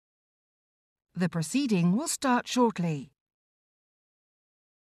The proceeding will start shortly.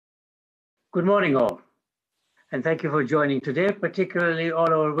 Good morning, all, and thank you for joining today, particularly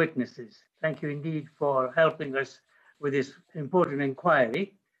all our witnesses. Thank you indeed for helping us with this important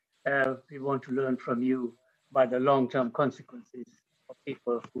inquiry. We want to learn from you about the long-term consequences of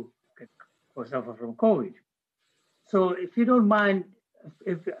people who suffer from COVID. So if you don't mind,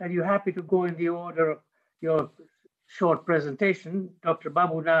 are you happy to go in the order of your short presentation? Dr.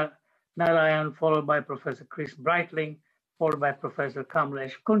 Babu-Narayan, followed by Professor Chris Brightling, followed by Professor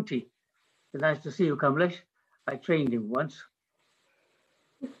Kamlesh Khunti. It's nice to see you, Kamlesh. I trained him once.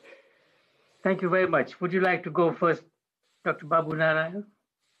 Thank you very much. Would you like to go first, Dr. Babu-Narayan?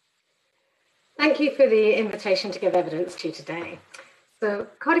 Thank you for the invitation to give evidence to you today. So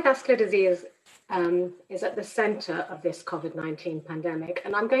cardiovascular disease is at the center of this COVID-19 pandemic,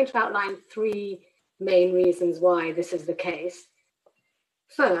 and I'm going to outline three main reasons why this is the case.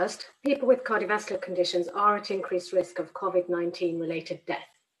 First, people with cardiovascular conditions are at increased risk of COVID-19 related death.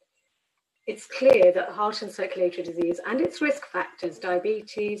 It's clear that heart and circulatory disease and its risk factors,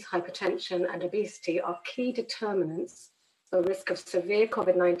 diabetes, hypertension, and obesity, are key determinants for risk of severe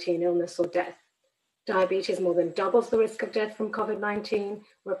COVID-19 illness or death. Diabetes more than doubles the risk of death from COVID-19.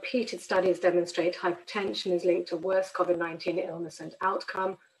 Repeated studies demonstrate hypertension is linked to worse COVID-19 illness and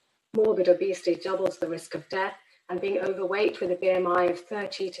outcome. Morbid obesity doubles the risk of death, and being overweight with a BMI of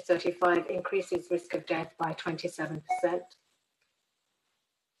 30 to 35 increases risk of death by 27%.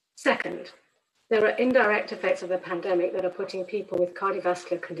 Second, there are indirect effects of the pandemic that are putting people with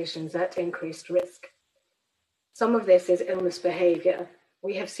cardiovascular conditions at increased risk. Some of this is illness behavior.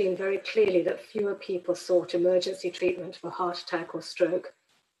 We have seen very clearly that fewer people sought emergency treatment for heart attack or stroke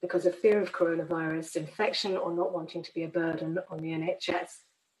because of fear of coronavirus infection or not wanting to be a burden on the NHS.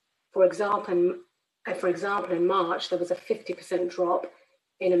 For example, in March, there was a 50% drop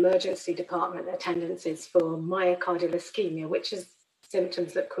in emergency department attendances for myocardial ischemia, which is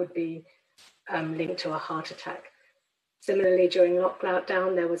symptoms that could be linked to a heart attack. Similarly, during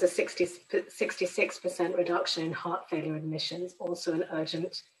lockdown, there was a 66% reduction in heart failure admissions, also an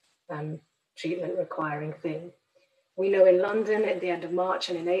urgent treatment requiring thing. We know in London at the end of March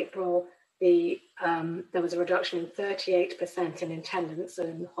and in April, there was a reduction in 38% in attendance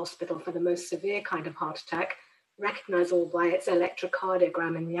in hospital for the most severe kind of heart attack, recognizable by its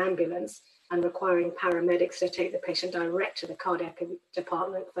electrocardiogram in the ambulance and requiring paramedics to take the patient direct to the cardiac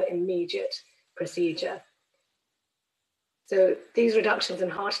department for immediate procedure. So these reductions in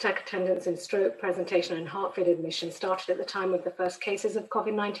heart attack attendance, in stroke presentation and heart failure admission started at the time of the first cases of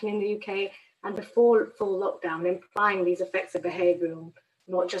COVID-19 in the UK and before full lockdown, implying these effects are behavioural,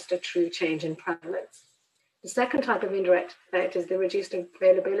 not just a true change in prevalence. The second type of indirect effect is the reduced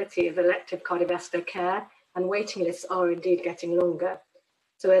availability of elective cardiovascular care, and waiting lists are indeed getting longer.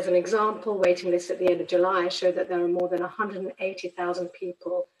 So as an example, waiting lists at the end of July show that there are more than 180,000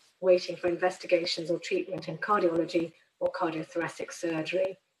 people waiting for investigations or treatment in cardiology or cardiothoracic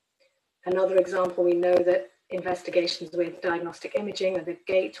surgery. Another example, we know that investigations with diagnostic imaging are the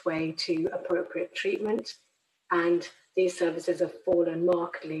gateway to appropriate treatment, and these services have fallen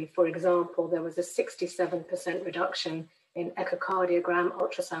markedly. For example, there was a 67% reduction in echocardiogram,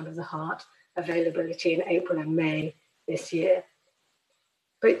 ultrasound of the heart, availability in April and May this year.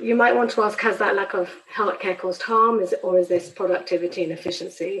 But you might want to ask, has that lack of healthcare caused harm, or is this productivity and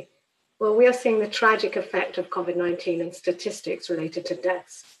efficiency? Well, we are seeing the tragic effect of COVID-19 in statistics related to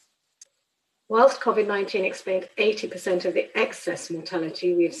deaths. Whilst COVID-19 explained 80% of the excess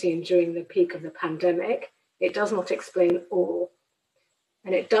mortality we have seen during the peak of the pandemic, it does not explain all.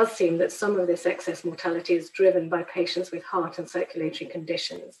 And it does seem that some of this excess mortality is driven by patients with heart and circulatory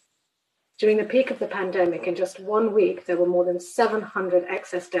conditions. During the peak of the pandemic, in just 1 week, there were more than 700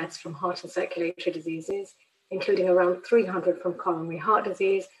 excess deaths from heart and circulatory diseases, including around 300 from coronary heart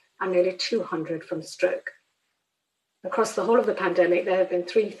disease and nearly 200 from stroke. Across the whole of the pandemic, there have been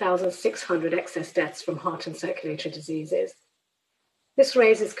 3,600 excess deaths from heart and circulatory diseases. This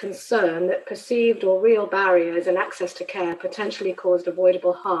raises concern that perceived or real barriers in access to care potentially caused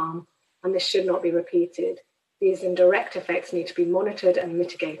avoidable harm, and this should not be repeated. These indirect effects need to be monitored and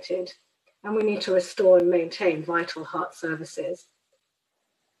mitigated, and we need to restore and maintain vital heart services.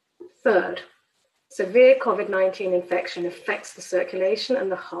 Third, severe COVID-19 infection affects the circulation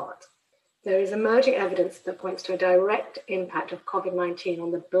and the heart. There is emerging evidence that points to a direct impact of COVID-19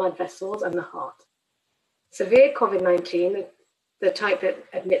 on the blood vessels and the heart. Severe COVID-19, the type that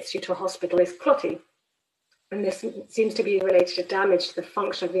admits you to a hospital, is clotty, and this seems to be related to damage to the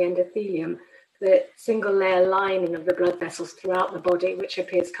function of the endothelium, the single layer lining of the blood vessels throughout the body, which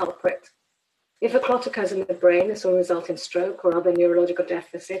appears culprit. If a clot occurs in the brain, this will result in stroke or other neurological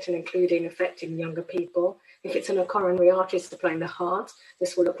deficit, and including affecting younger people. If it's in a coronary artery supplying the heart,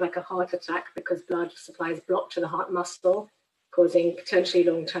 this will look like a heart attack because blood supply is blocked to the heart muscle, causing potentially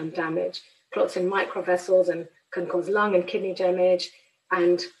long-term damage. Clots in microvessels and can cause lung and kidney damage.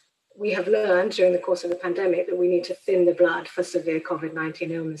 And we have learned during the course of the pandemic that we need to thin the blood for severe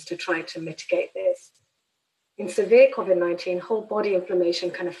COVID-19 illness to try to mitigate this. In severe COVID-19, whole body inflammation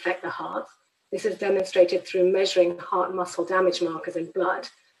can affect the heart. This is demonstrated through measuring heart muscle damage markers in blood,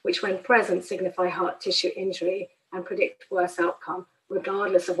 which when present signify heart tissue injury and predict worse outcome,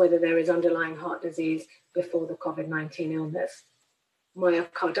 regardless of whether there is underlying heart disease before the COVID-19 illness.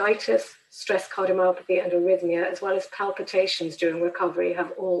 Myocarditis, stress cardiomyopathy and arrhythmia, as well as palpitations during recovery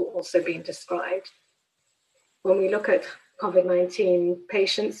have all also been described. When we look at COVID-19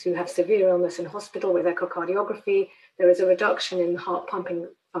 patients who have severe illness in hospital with echocardiography, there is a reduction in heart pumping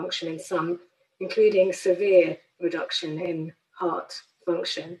function in some, including severe reduction in heart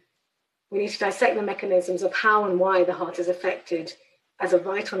function. We need to dissect the mechanisms of how and why the heart is affected as a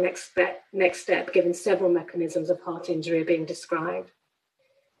vital next step, given several mechanisms of heart injury are being described.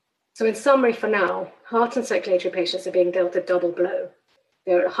 So in summary for now, heart and circulatory patients are being dealt a double blow.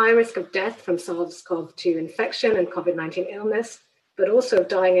 They're at high risk of death from SARS-CoV-2 infection and COVID-19 illness, but also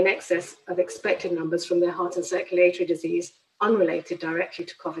dying in excess of expected numbers from their heart and circulatory disease unrelated directly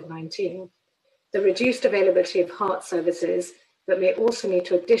to COVID-19. The reduced availability of heart services, but may also need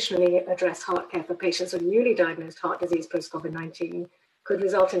to additionally address heart care for patients with newly diagnosed heart disease post-COVID-19, could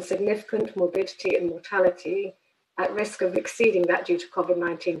result in significant morbidity and mortality at risk of exceeding that due to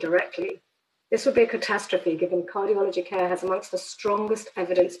COVID-19 directly. This would be a catastrophe given cardiology care has amongst the strongest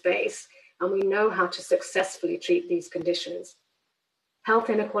evidence base, and we know how to successfully treat these conditions. Health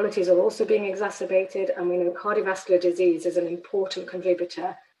inequalities are also being exacerbated, and we know cardiovascular disease is an important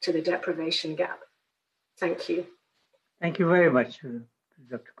contributor to the deprivation gap. Thank you. Thank you very much,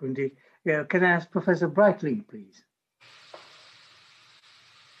 Dr. Khunti. Yeah, can I ask Professor Brightling, please?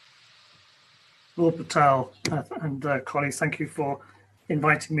 Lord Patel and colleagues, thank you for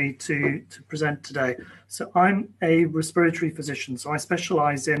inviting me to present today. So I'm a respiratory physician, so I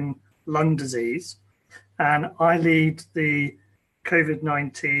specialize in lung disease, and I lead the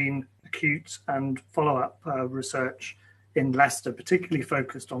COVID-19 acute and follow-up research in Leicester, particularly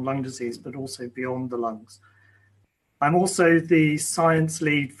focused on lung disease, but also beyond the lungs. I'm also the science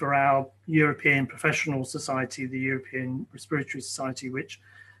lead for our European Professional Society, the European Respiratory Society, which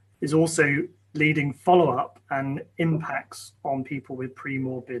is also leading follow-up and impacts on people with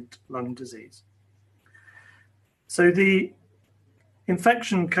pre-morbid lung disease. So the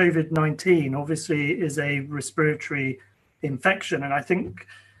infection COVID-19 obviously is a respiratory infection, and I think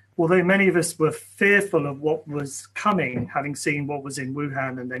although many of us were fearful of what was coming, having seen what was in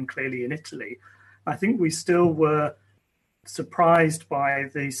Wuhan and then clearly in Italy, I think we still were surprised by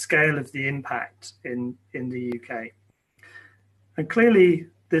the scale of the impact in the UK. And clearly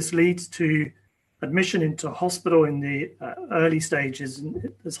this leads to admission into hospital in the early stages,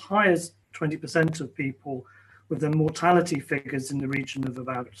 and as high as 20% of people with the mortality figures in the region of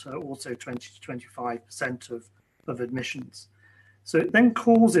about also 20 to 25% of admissions. So it then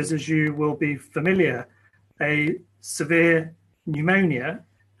causes, as you will be familiar, a severe pneumonia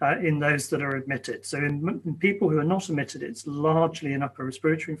in those that are admitted. So in people who are not admitted, it's largely an upper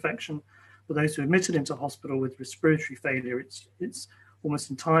respiratory infection. For those who are admitted into hospital with respiratory failure, it's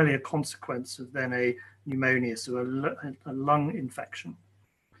almost entirely a consequence of then a pneumonia, so a lung infection.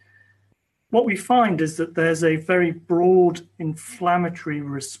 What we find is that there's a very broad inflammatory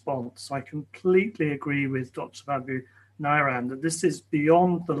response. I completely agree with Dr. Babu-Narayan that this is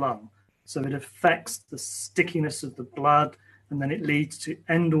beyond the lung. So it affects the stickiness of the blood, and then it leads to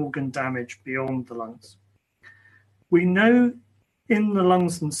end organ damage beyond the lungs. We know in the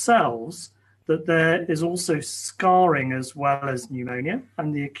lungs themselves that there is also scarring as well as pneumonia,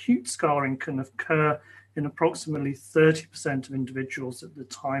 and the acute scarring can occur in approximately 30% of individuals at the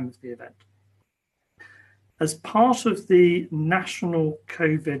time of the event. As part of the national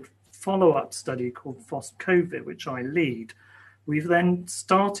COVID follow-up study called PHOSP COVID, which I lead, we've then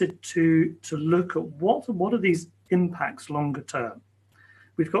started to look at what are these impacts longer term.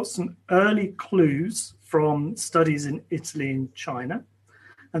 We've got some early clues from studies in Italy and China,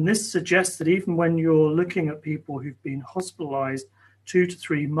 and this suggests that even when you're looking at people who've been hospitalized 2 to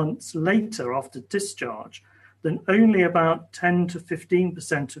 3 months later after discharge, then only about 10 to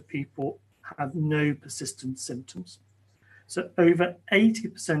 15% of people have no persistent symptoms. So over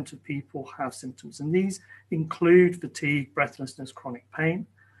 80% of people have symptoms, and these include fatigue, breathlessness, chronic pain.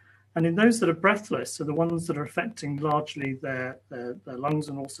 And in those that are breathless, so the ones that are affecting largely their lungs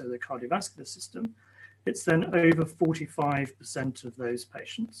and also their cardiovascular system, it's then over 45% of those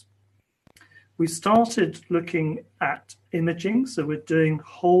patients. We started looking at imaging, so we're doing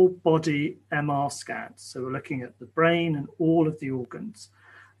whole body MR scans. So we're looking at the brain and all of the organs.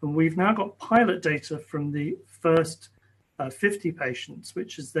 And we've now got pilot data from the first 50 patients,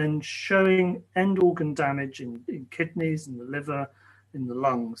 which is then showing end organ damage in kidneys, in the liver, in the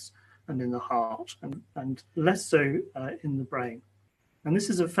lungs, and in the heart, and less so in the brain. And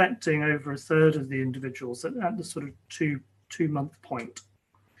this is affecting over a third of the individuals at the sort of two-month point.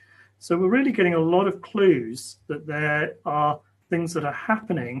 So we're really getting a lot of clues that there are things that are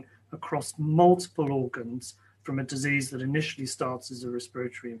happening across multiple organs from a disease that initially starts as a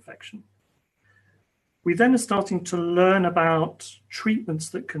respiratory infection. We then are starting to learn about treatments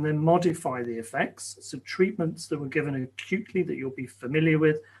that can then modify the effects. So treatments that were given acutely that you'll be familiar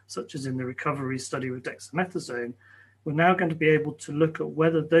with, such as in the recovery study with dexamethasone, we're now going to be able to look at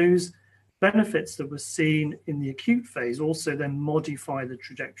whether those benefits that were seen in the acute phase also then modify the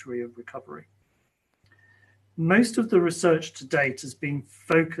trajectory of recovery. Most of the research to date has been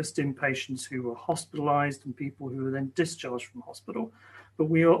focused in patients who were hospitalized and people who were then discharged from hospital. But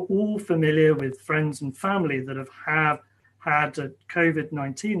we are all familiar with friends and family that have had a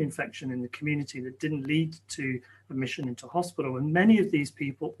COVID-19 infection in the community that didn't lead to admission into hospital. And many of these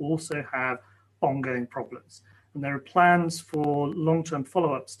people also have ongoing problems. And there are plans for long-term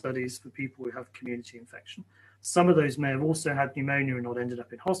follow-up studies for people who have community infection. Some of those may have also had pneumonia and not ended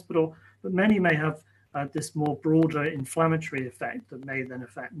up in hospital, but many may have this more broader inflammatory effect that may then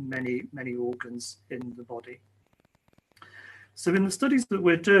affect many, many organs in the body. So in the studies that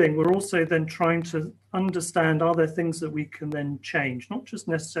we're doing, we're also then trying to understand, are there things that we can then change, not just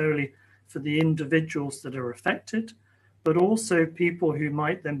necessarily for the individuals that are affected, but also people who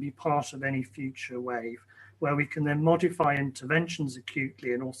might then be part of any future wave, where we can then modify interventions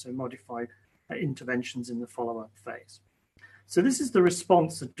acutely and also modify interventions in the follow-up phase. So this is the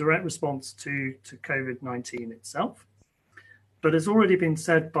response, a direct response to COVID-19 itself. But as already been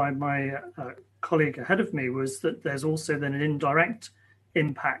said by my colleague ahead of me, was that there's also then an indirect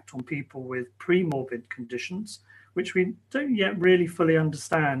impact on people with pre-morbid conditions, which we don't yet really fully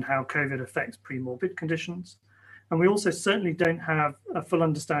understand how COVID affects pre-morbid conditions. And we also certainly don't have a full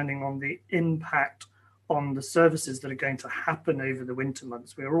understanding on the impact on the services that are going to happen over the winter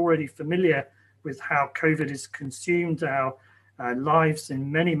months. We're already familiar with how COVID has consumed our lives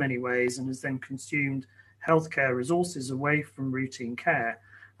in many, many ways and has then consumed healthcare resources away from routine care.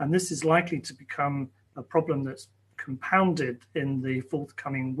 And this is likely to become a problem that's compounded in the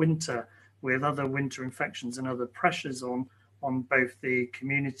forthcoming winter with other winter infections and other pressures on both the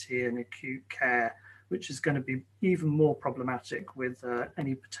community and acute care, which is going to be even more problematic with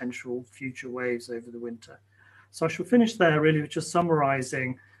any potential future waves over the winter. So I shall finish there really with just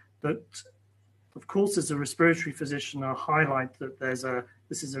summarizing that, of course, as a respiratory physician, I'll highlight that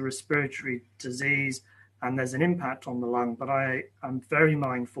this is a respiratory disease and there's an impact on the lung, but I am very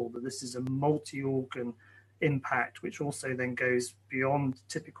mindful that this is a multi-organ impact, which also then goes beyond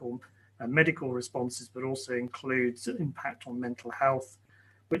typical medical responses, but also includes impact on mental health,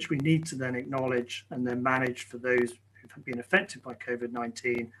 which we need to then acknowledge and then manage for those who've been affected by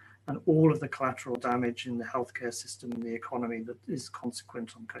COVID-19 and all of the collateral damage in the healthcare system and the economy that is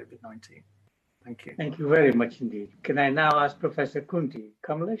consequent on COVID-19. Thank you. Thank you very much indeed. Can I now ask Professor Khunti?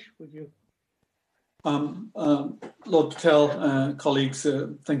 Kamlesh, would you? Lord Patel, colleagues,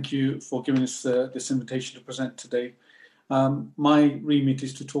 thank you for giving us this invitation to present today. My remit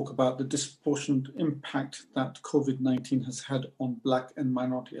is to talk about the disproportionate impact that COVID-19 has had on Black and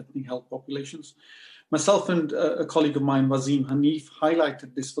minority ethnic health populations. Myself and a colleague of mine, Wasim Hanif,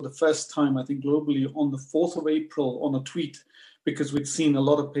 highlighted this for the first time, I think globally, on the 4th of April on a tweet, because we'd seen a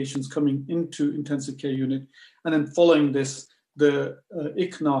lot of patients coming into intensive care unit. And then following this, the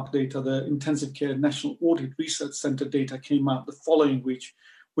ICNARC data, the Intensive Care National Audit Research Center data came out the following week,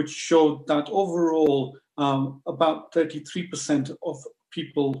 which showed that overall, about 33% of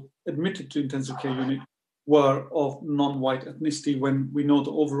people admitted to intensive care unit were of non-white ethnicity, when we know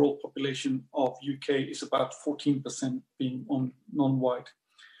the overall population of UK is about 14% being on non-white.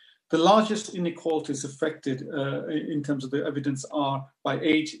 The largest inequalities affected in terms of the evidence are by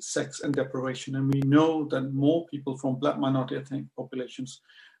age, sex, and deprivation. And we know that more people from Black minority ethnic populations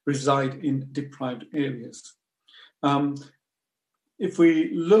reside in deprived areas. If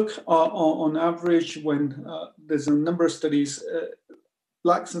we look on average, when there's a number of studies,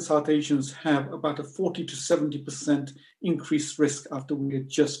 Blacks and South Asians have about a 40 to 70% increased risk after we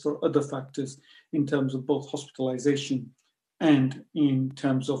adjust for other factors in terms of both hospitalization and in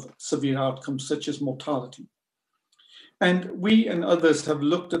terms of severe outcomes such as mortality. And we and others have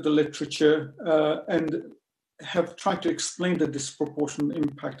looked at the literature and have tried to explain the disproportionate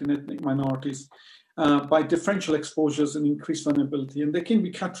impact in ethnic minorities by differential exposures and increased vulnerability. And they can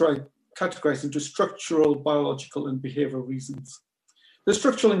be categorized into structural, biological, and behavioral reasons. The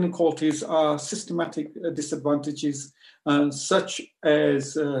structural inequalities are systematic disadvantages such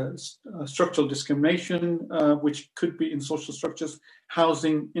as structural discrimination, which could be in social structures,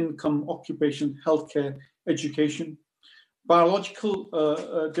 housing, income, occupation, healthcare, education.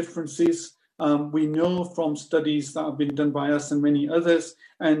 Biological differences, we know from studies that have been done by us and many others,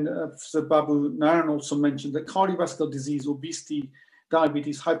 and Professor Babu-Narayan also mentioned that cardiovascular disease, obesity,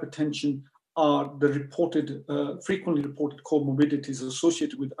 diabetes, hypertension are the frequently reported comorbidities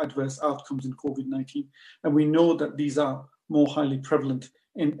associated with adverse outcomes in COVID-19. And we know that these are more highly prevalent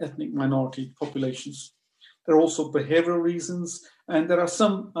in ethnic minority populations. There are also behavioral reasons, and there are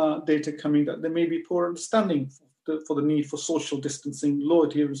some data coming that there may be poor understanding for the need for social distancing, low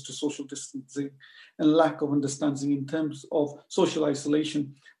adherence to social distancing, and lack of understanding in terms of social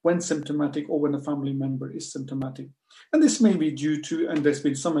isolation when symptomatic or when a family member is symptomatic. And this may be due to, and there's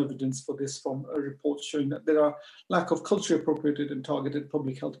been some evidence for this from a report showing that there are lack of culturally appropriated and targeted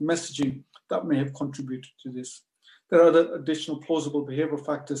public health messaging that may have contributed to this. There are other additional plausible behavioral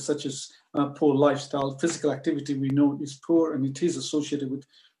factors such as poor lifestyle. Physical activity we know is poor, and it is associated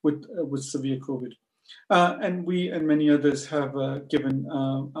with severe COVID. And we and many others have given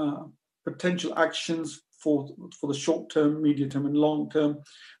potential actions for the short term, medium term, and long term,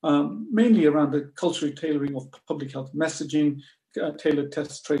 mainly around the cultural tailoring of public health messaging, tailored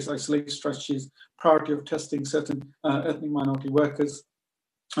test, trace, isolate strategies, priority of testing certain ethnic minority workers,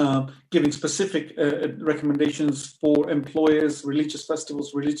 giving specific recommendations for employers, religious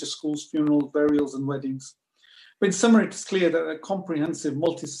festivals, religious schools, funerals, burials, and weddings. But in summary, it's clear that a comprehensive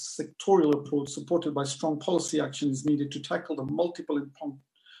multi-sectorial approach supported by strong policy action is needed to tackle the multiple and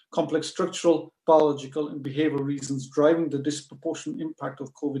complex structural, biological, and behavioral reasons driving the disproportionate impact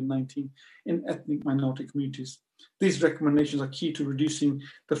of COVID-19 in ethnic minority communities. These recommendations are key to reducing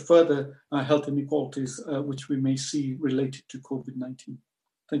the further health inequalities which we may see related to COVID-19.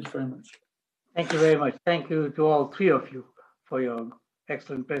 Thank you very much. Thank you very much. Thank you to all three of you for your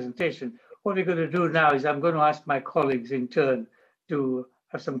excellent presentation. What we're going to do now is I'm going to ask my colleagues in turn to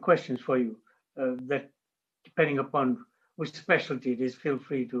have some questions for you that, depending upon which specialty it is, feel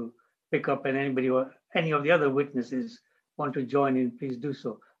free to pick up, and anybody or any of the other witnesses want to join in, please do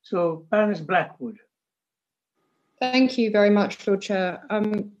so. So, Baroness Blackwood. Thank you very much, Lord Chair.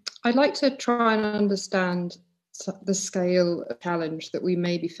 I'd like to try and understand the scale of challenge that we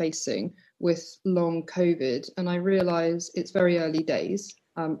may be facing with long COVID, and I realise it's very early days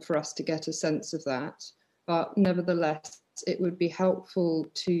for us to get a sense of that, but nevertheless, it would be helpful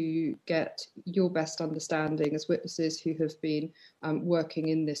to get your best understanding as witnesses who have been working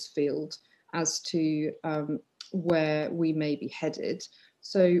in this field as to where we may be headed.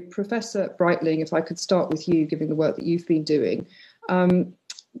 So, Professor Brightling, if I could start with you, given the work that you've been doing,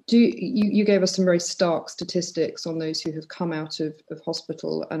 you gave us some very stark statistics on those who have come out of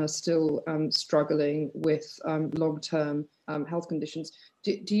hospital and are still struggling with long-term health conditions.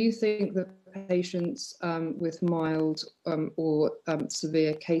 Do you think that patients with mild or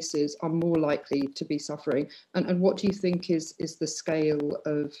severe cases are more likely to be suffering? And what do you think is the scale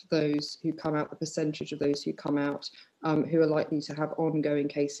of those who come out, the percentage of those who come out who are likely to have ongoing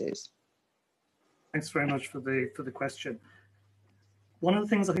cases? Thanks very much for the question. One of the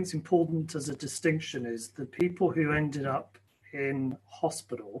things I think is important as a distinction is the people who ended up in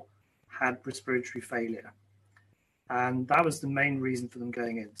hospital had respiratory failure. And that was the main reason for them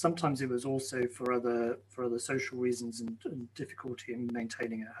going in. Sometimes it was also for other social reasons and difficulty in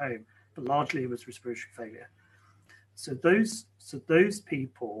maintaining at home, but largely it was respiratory failure. So those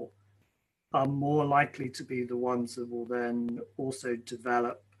people are more likely to be the ones that will then also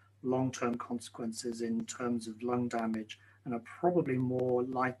develop long-term consequences in terms of lung damage, and are probably more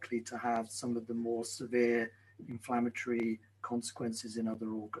likely to have some of the more severe inflammatory consequences in other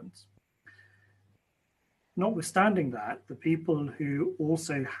organs. Notwithstanding that, the people who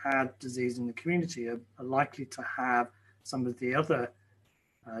also had disease in the community are likely to have some of the other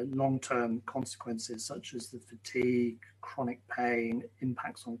long-term consequences, such as the fatigue, chronic pain,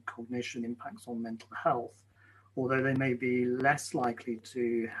 impacts on cognition, impacts on mental health, although they may be less likely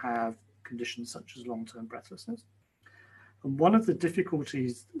to have conditions such as long-term breathlessness. And one of the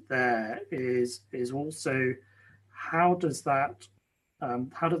difficulties there is also how do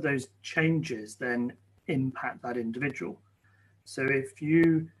those changes then impact that individual? So if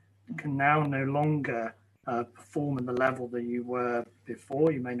you can now no longer perform at the level that you were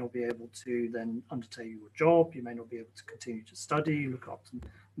before. You may not be able to then undertake your job. You may not be able to continue to study, look after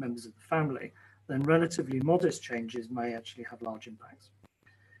members of the family. Then relatively modest changes may actually have large impacts.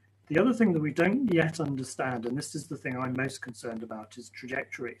 The other thing that we don't yet understand, and this is the thing I'm most concerned about, is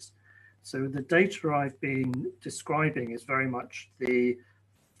trajectories. So the data I've been describing is very much the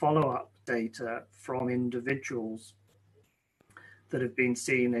follow-up data from individuals that have been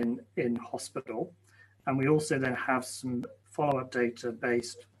seen in hospital. And we also then have some follow-up data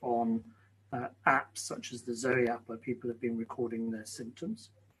based on apps such as the Zoe app, where people have been recording their symptoms.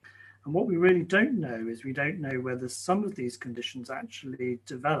 And what we really don't know is we don't know whether some of these conditions actually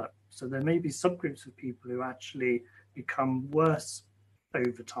develop. So there may be subgroups of people who actually become worse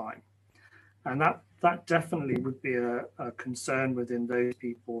over time. And that definitely would be a concern within those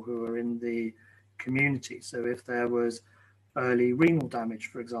people who are in the community. So if there was early renal damage,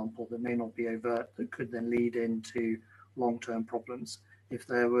 for example, that may not be overt, that could then lead into long-term problems. If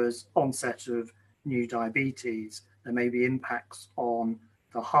there was onset of new diabetes, there may be impacts on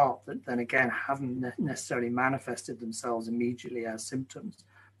the heart that then again haven't necessarily manifested themselves immediately as symptoms,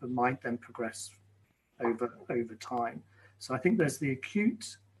 but might then progress over time. So I think there's the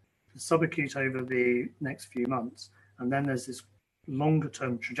acute, the subacute over the next few months, and then there's this longer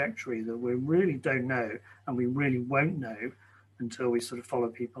term trajectory that we really don't know, and we really won't know until we sort of follow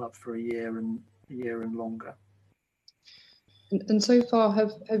people up for a year and longer. And so far,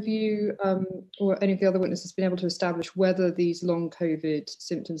 have you or any of the other witnesses been able to establish whether these long COVID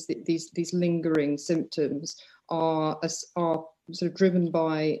symptoms, these lingering symptoms, are sort of driven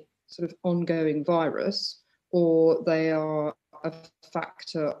by sort of ongoing virus, or they are a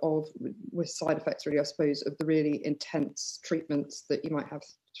factor of, with side effects really, I suppose, of the really intense treatments that you might have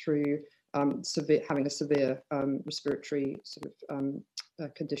through having a severe respiratory sort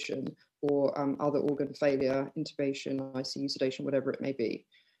of condition, or other organ failure, intubation, ICU sedation, whatever it may be?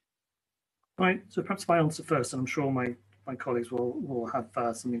 Right, so perhaps if I answer first, and I'm sure my colleagues will have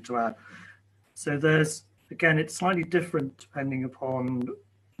something to add. So there's, again, it's slightly different depending upon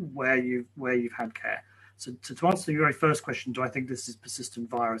where you've had care. So to answer your very first question, do I think this is persistent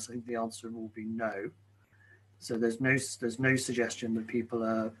virus? I think the answer will be no. So there's no suggestion that people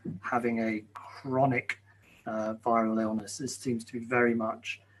are having a chronic viral illness. This seems to be very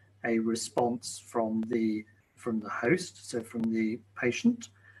much a response from the host, so from the patient.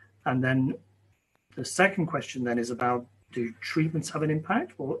 And then the second question then is about, do treatments have an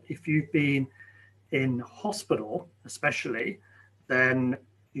impact? Well, if you've been in hospital, especially, then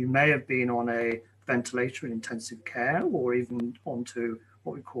you may have been on a ventilator in intensive care, or even onto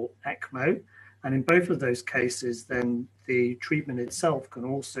what we call ECMO. And in both of those cases, then the treatment itself can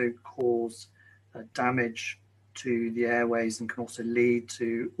also cause damage to the airways and can also lead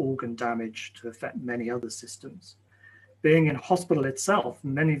to organ damage to affect many other systems. Being in hospital itself,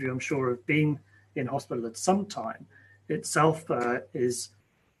 many of you I'm sure have been in hospital at some time, itself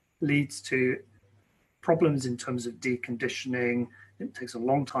leads to problems in terms of deconditioning. It takes a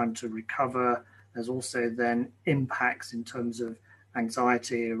long time to recover. There's also then impacts in terms of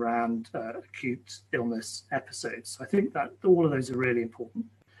anxiety around acute illness episodes. So I think that all of those are really important.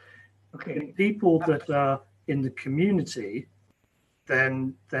 Okay, people that are in the community,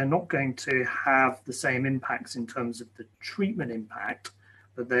 then they're not going to have the same impacts in terms of the treatment impact,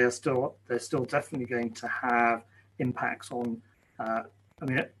 but they're still definitely going to have impacts on. I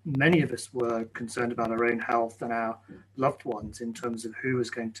mean, many of us were concerned about our own health and our loved ones in terms of who was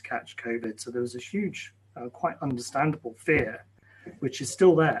going to catch COVID. So there was a huge, quite understandable fear, which is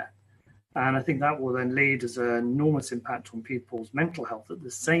still there. And I think that will then lead as an enormous impact on people's mental health at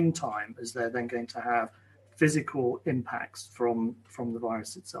the same time as they're then going to have physical impacts from the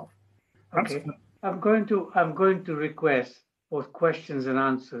virus itself. Perhaps. Okay, I'm going to request both questions and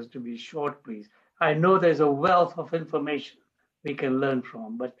answers to be short, please. I know there's a wealth of information we can learn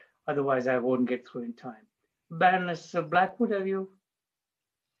from, but otherwise I won't get through in time. Baroness Blackwood, have you?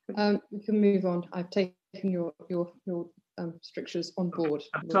 We can move on. I've taken your strictures on board.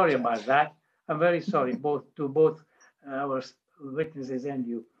 I'm sorry about that. I'm very sorry, both our witnesses and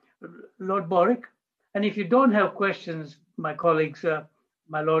you. Lord Borick, and if you don't have questions, my colleagues,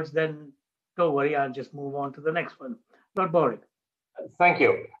 my lords, then don't worry, I'll just move on to the next one. Lord Borick. Thank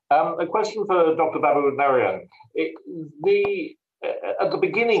you. A question for Dr. Babu-Narayan. At the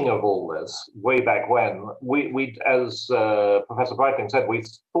beginning of all this, way back when, we as Professor Brightling said, we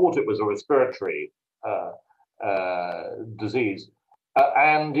thought it was a respiratory disease,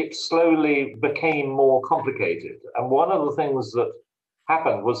 and it slowly became more complicated. And one of the things that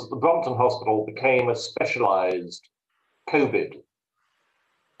happened was that the Brompton Hospital became a specialized COVID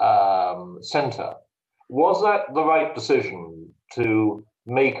center, Was that the right decision to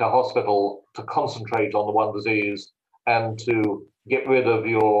make a hospital to concentrate on the one disease and to get rid of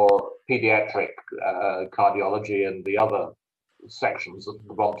your pediatric cardiology and the other sections that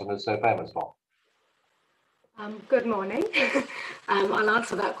Brompton is so famous for? Good morning. I'll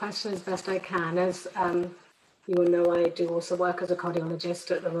answer that question as best I can. As you will know, I do also work as a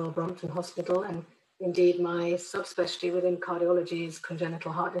cardiologist at the Royal Brompton Hospital, and indeed my subspecialty within cardiology is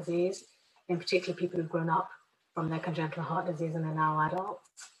congenital heart disease, in particular people who've grown up from their congenital heart disease and are now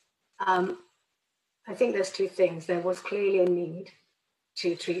adults. I think there's two things. There was clearly a need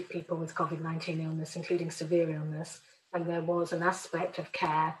to treat people with COVID-19 illness, including severe illness, and there was an aspect of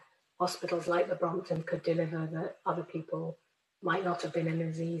care hospitals like the Brompton could deliver that other people might not have been in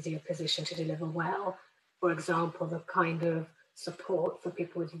as easy a position to deliver well. For example, the kind of support for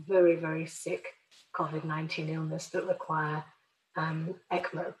people with very, very sick COVID-19 illness that require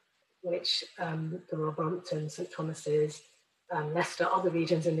ECMO, which the Royal Brompton, St Thomas's, Leicester, other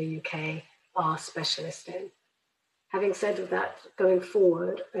regions in the UK are specialists in. Having said that, going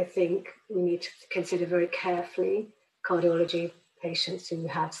forward, I think we need to consider very carefully cardiology patients who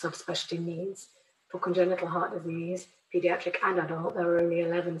have subspecialty needs. For congenital heart disease, pediatric and adult, there are only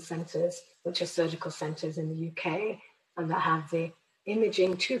 11 centres, which are surgical centres in the UK, and that have the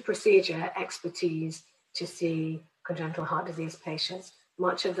imaging to procedure expertise to see congenital heart disease patients.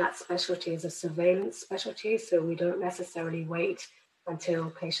 Much of that specialty is a surveillance specialty, so we don't necessarily wait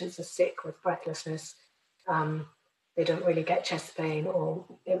until patients are sick with breathlessness. They don't really get chest pain, or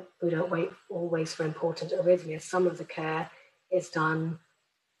we don't wait always for important arrhythmias. Some of the care is done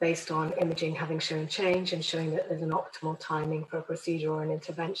based on imaging having shown change and showing that there's an optimal timing for a procedure or an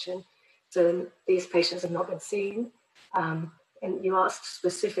intervention. So these patients have not been seen. And you asked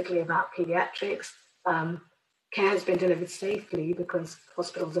specifically about pediatrics. Care has been delivered safely because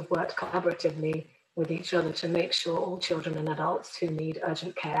hospitals have worked collaboratively with each other to make sure all children and adults who need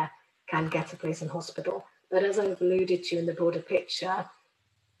urgent care can get a place in hospital. But as I've alluded to in the broader picture,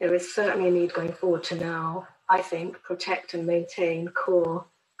 there is certainly a need going forward to now, I think, protect and maintain core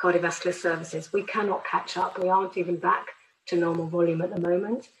cardiovascular services. We cannot catch up. We aren't even back to normal volume at the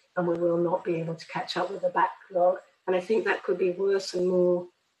moment, and we will not be able to catch up with the backlog. And I think that could be worse and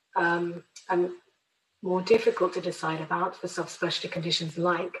more difficult to decide about for subspecialty conditions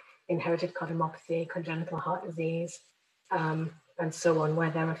like inherited cardiomyopathy, congenital heart disease, and so on,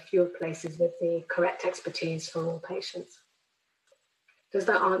 where there are fewer places with the correct expertise for all patients. Does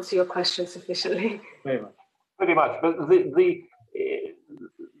that answer your question sufficiently? Very much. Pretty much. But the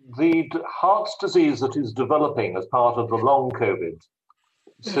heart disease that is developing as part of the long COVID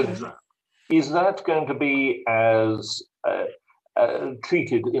syndrome, is that going to be as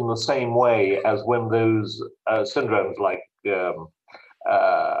treated in the same way as when those syndromes like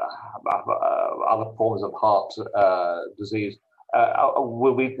other forms of heart disease,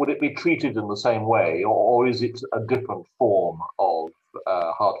 would it be treated in the same way, or is it a different form of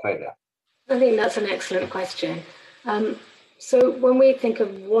heart failure? I think that's an excellent question. So when we think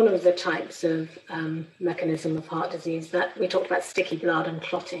of one of the types of mechanism of heart disease, that we talked about sticky blood and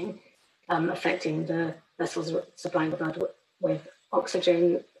clotting, affecting the vessels supplying the blood with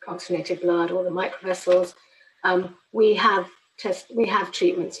oxygen, oxygenated blood, or the microvessels. We have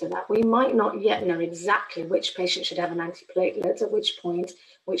treatments for that. We might not yet know exactly which patient should have an antiplatelet, at which point,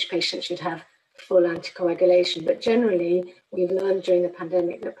 which patient should have full anticoagulation. But generally, we've learned during the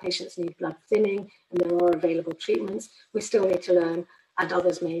pandemic that patients need blood thinning, and there are available treatments. We still need to learn, and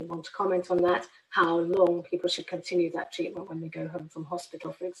others may want to comment on that, how long people should continue that treatment when they go home from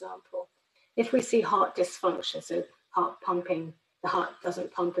hospital, for example. If we see heart dysfunction, so heart pumping, the heart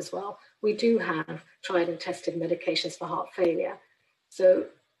doesn't pump as well, we do have tried and tested medications for heart failure. So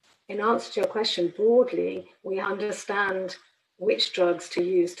in answer to your question, broadly, we understand which drugs to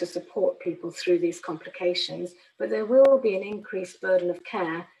use to support people through these complications, but there will be an increased burden of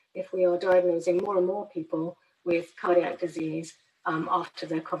care if we are diagnosing more and more people with cardiac disease after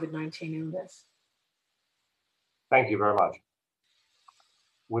their COVID-19 illness. Thank you very much.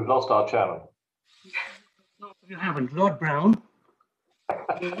 We've lost our chairman. No, you haven't. Lord Brown.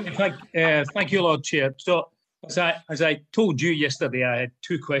 Thank you, Lord Chair. So, as I told you yesterday, I had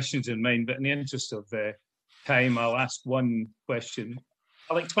two questions in mind, but in the interest of time, I'll ask one question.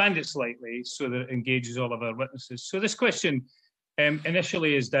 I'll expand it slightly so that it engages all of our witnesses. So this question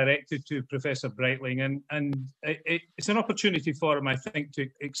initially is directed to Professor Brightling, and it's an opportunity for him, I think, to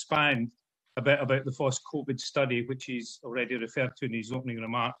expand a bit about the PHOSP COVID study, which he's already referred to in his opening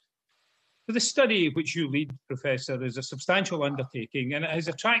remarks. So the study which you lead, Professor, is a substantial undertaking, and it has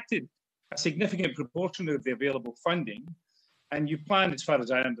attracted a significant proportion of the available funding. And you plan, as far as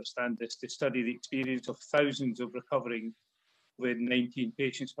I understand this, to study the experience of thousands of recovering COVID-19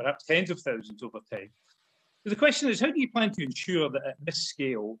 patients, perhaps tens of thousands over time. So the question is, how do you plan to ensure that at this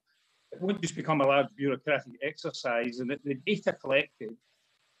scale, it won't just become a large bureaucratic exercise and that the data collected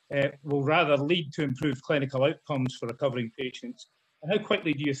will rather lead to improved clinical outcomes for recovering patients? And how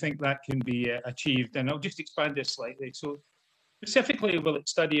quickly do you think that can be achieved? And I'll just expand this slightly. So specifically, will it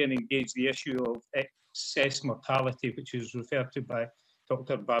study and engage the issue of excess mortality, which is referred to by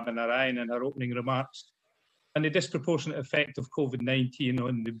Dr. Babu-Narayan in her opening remarks, and the disproportionate effect of COVID-19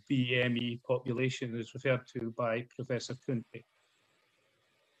 on the BME population is referred to by Professor Khunti?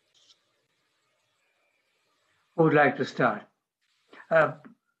 Who would like to start?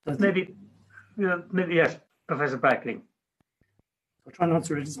 Maybe yes, Professor Brightling. I'll try and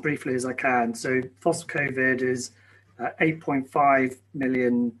answer it as briefly as I can. So PHOSP COVID is 8.5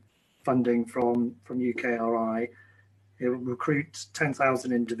 million funding from UKRI. It will recruit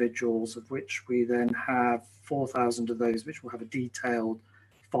 10,000 individuals, of which we then have 4,000 of those which will have a detailed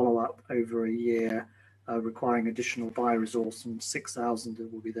follow-up over a year, requiring additional bioresource, and 6,000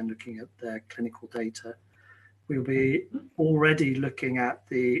 that will be then looking at their clinical data. We'll be already looking at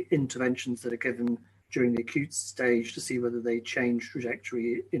the interventions that are given during the acute stage to see whether they change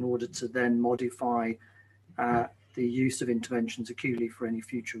trajectory in order to then modify the use of interventions acutely for any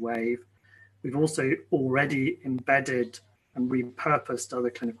future wave. We've also already embedded and repurposed other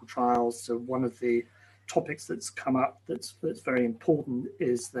clinical trials. So one of the topics that's come up that's very important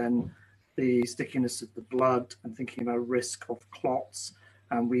is then the stickiness of the blood and thinking about risk of clots.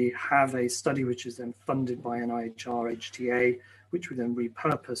 And we have a study which is then funded by NIHR-BHF, which we then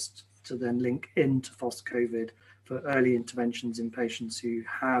repurposed to then link into PHOSP COVID for early interventions in patients who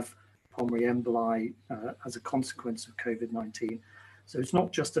have pulmonary emboli as a consequence of COVID-19. So it's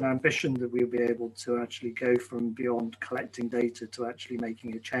not just an ambition that we'll be able to actually go from beyond collecting data to actually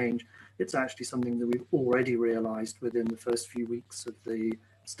making a change. It's actually something that we've already realized within the first few weeks of the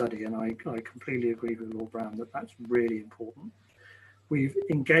study. And I completely agree with Lord Brown that that's really important. We've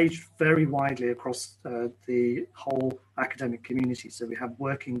engaged very widely across the whole academic community. So we have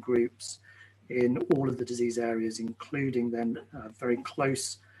working groups in all of the disease areas, including then a very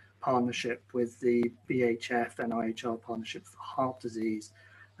close partnership with the BHF NIHR partnership for heart disease,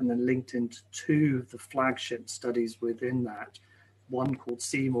 and then linked into two of the flagship studies within that, one called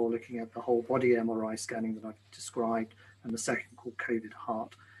Seymour, looking at the whole body MRI scanning that I've described, and the second called COVID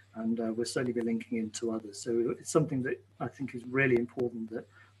heart. And we'll certainly be linking into others. So it's something that I think is really important, that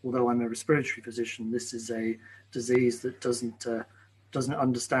although I'm a respiratory physician, this is a disease that doesn't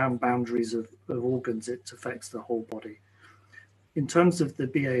understand boundaries of organs. It affects the whole body. In terms of the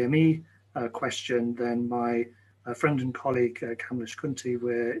BAME question, then my friend and colleague Kamlesh Khunti,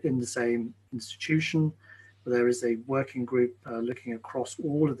 we're in the same institution. There is a working group looking across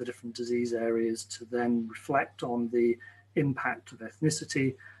all of the different disease areas to then reflect on the impact of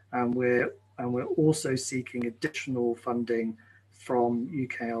ethnicity. And we're also seeking additional funding from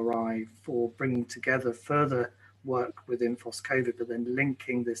UKRI for bringing together further work within PHOSP COVID, but then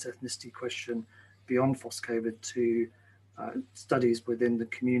linking this ethnicity question beyond PHOSP COVID to studies within the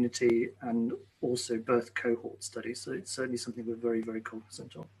community and also birth cohort studies. So it's certainly something we're very, very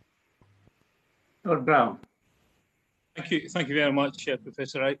cognizant of. Lord Brown. Thank you very much,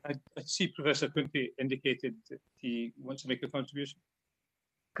 Professor. I see Professor Khunti indicated that he wants to make a contribution.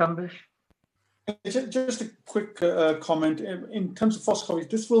 Kamlesh? Just a quick comment. In terms of PHOSP COVID,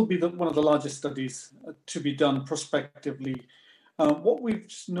 this will be one of the largest studies to be done prospectively. What we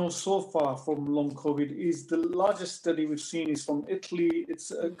know so far from long COVID is the largest study we've seen is from Italy.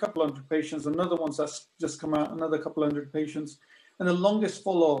 It's a couple hundred patients. Another one's that's just come out, another couple hundred patients. And the longest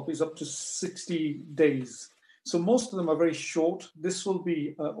follow-up is up to 60 days. So most of them are very short. This will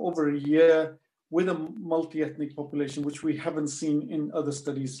be over a year with a multi-ethnic population, which we haven't seen in other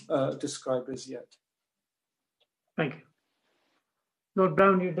studies described as yet. Thank you. Lord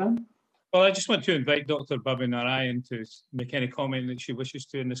Brown, you done? Well, I just want to invite Dr. Babu-Narayan to make any comment that she wishes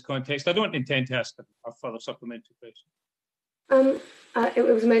to in this context. I don't intend to ask a further supplementary question. It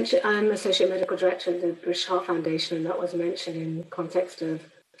was mentioned, I'm Associate Medical Director of the British Heart Foundation, and that was mentioned in context of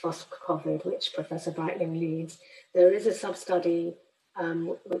PHOSP COVID, which Professor Brightling leads. There is a sub-study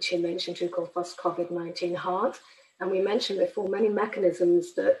which he mentioned too, called PHOSP COVID-19 Heart. And we mentioned before many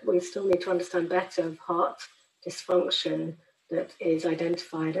mechanisms that we still need to understand better of heart dysfunction that is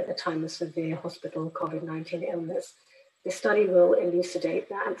identified at the time of severe hospital COVID-19 illness. The study will elucidate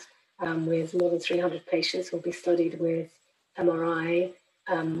that with more than 300 patients who will be studied with MRI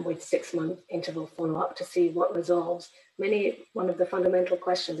with 6-month interval follow-up to see what resolves. One of the fundamental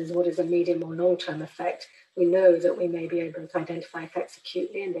questions is what is a medium or long-term effect? We know that we may be able to identify effects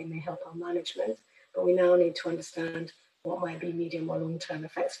acutely and they may help our management, but we now need to understand what might be medium or long-term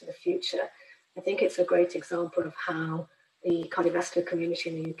effects for the future. I think it's a great example of how the cardiovascular community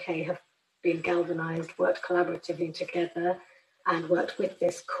in the UK have been galvanized, worked collaboratively together, and worked with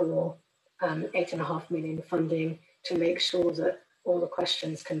this core 8.5 million funding to make sure that all the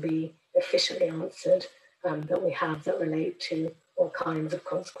questions can be efficiently answered that we have that relate to all kinds of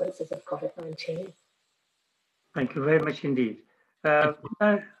consequences of COVID-19. Thank you very much indeed.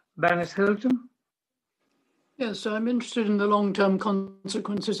 Baroness Hilton? Yes, I'm interested in the long-term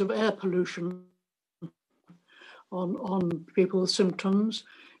consequences of air pollution on people's symptoms.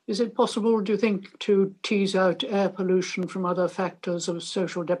 Is it possible, do you think, to tease out air pollution from other factors of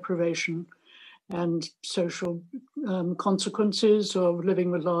social deprivation and social consequences of living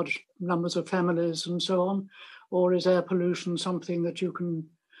with large numbers of families and so on? Or is air pollution something that you can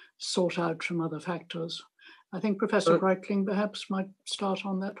sort out from other factors? I think Professor Brightling perhaps might start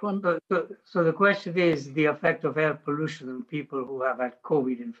on that one. So the question is the effect of air pollution on people who have had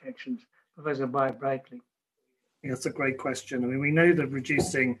COVID infections. Professor Brightling. Yeah, that's a great question. I mean, we know that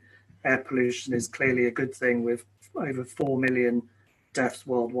reducing air pollution is clearly a good thing, with over 4 million deaths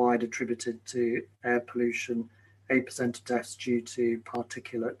worldwide attributed to air pollution, 8% of deaths due to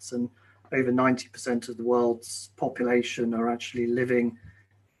particulates, and over 90% of the world's population are actually living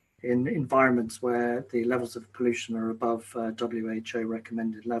in environments where the levels of pollution are above WHO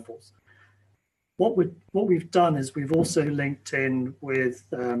recommended levels. What we've done is we've also linked in with,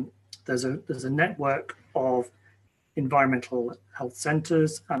 there's a network of environmental health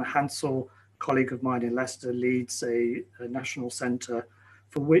centres, and a Hansel colleague of mine in Leicester leads a national centre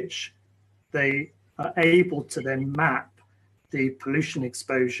for which they are able to then map the pollution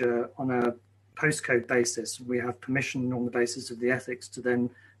exposure on a postcode basis. We have permission on the basis of the ethics to then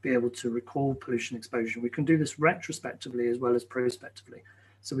be able to recall pollution exposure. We can do this retrospectively as well as prospectively.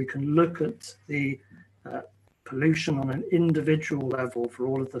 So we can look at the pollution on an individual level for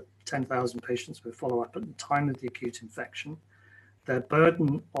all of the 10,000 patients we follow up at the time of the acute infection, their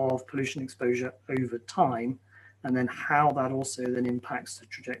burden of pollution exposure over time, and then how that also then impacts the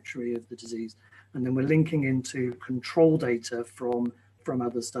trajectory of the disease. And then we're linking into control data from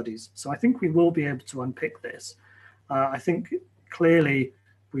other studies. So I think we will be able to unpick this. I think clearly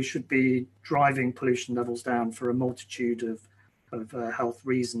we should be driving pollution levels down for a multitude of health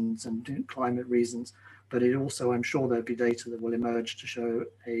reasons and climate reasons, but it also, I'm sure there'll be data that will emerge to show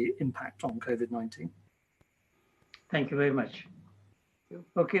an impact on COVID-19. Thank you very much.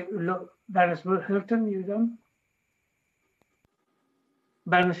 Okay, Baroness Hilton, you done?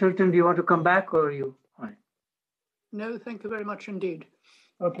 Baroness Hilton, do you want to come back, or are you fine? No, thank you very much indeed.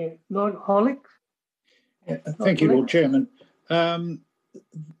 Okay, Lord Horlick? Thank you, Lord Chairman.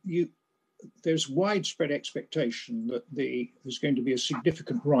 There's widespread expectation that there's going to be a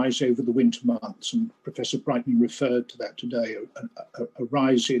significant rise over the winter months, and Professor Brightling referred to that today, a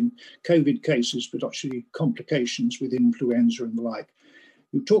rise in COVID cases, but actually complications with influenza and the like.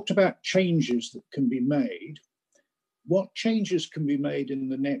 You talked about changes that can be made. What changes can be made in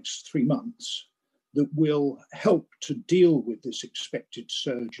the next 3 months that will help to deal with this expected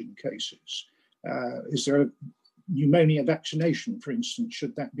surge in cases? Is there a pneumonia vaccination, for instance,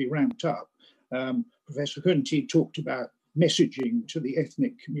 should that be ramped up? Professor Khunti talked about messaging to the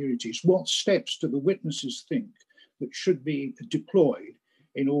ethnic communities. What steps do the witnesses think that should be deployed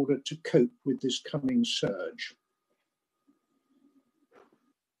in order to cope with this coming surge?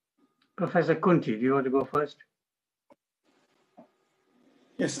 Professor Khunti, do you want to go first?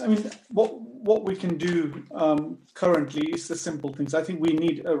 Yes, I mean, what we can do currently is the simple things. I think we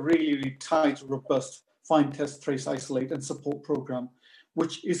need a really, really tight, robust find, test, trace, isolate, and support program,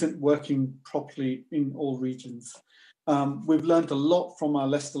 which isn't working properly in all regions. We've learned a lot from our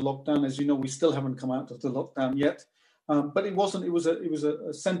Leicester lockdown. As you know, we still haven't come out of the lockdown yet, but it was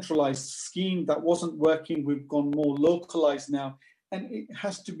a centralized scheme that wasn't working. We've gone more localized now, and it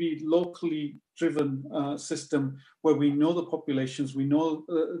has to be locally driven system where we know the populations, we know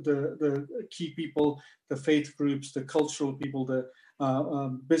the key people, the faith groups, the cultural people, the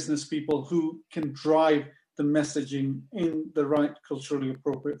business people who can drive the messaging in the right culturally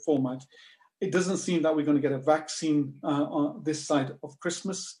appropriate format. It doesn't seem that we're going to get a vaccine on this side of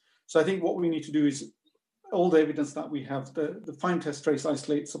Christmas. So I think what we need to do is all the evidence that we have, the find, test, trace,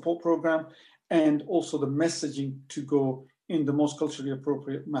 isolate support program, and also the messaging to go in the most culturally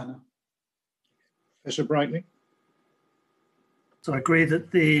appropriate manner. Professor Brightling? So I agree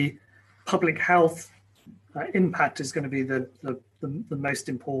that the public health impact is going to be the most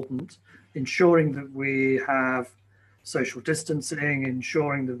important. Ensuring that we have social distancing,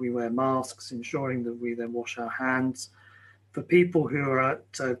 ensuring that we wear masks, ensuring that we then wash our hands. For people who are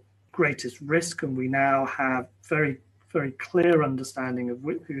at greatest risk, and we now have very clear understanding of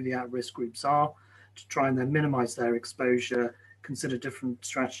who the at-risk groups are, to try and then minimize their exposure, consider different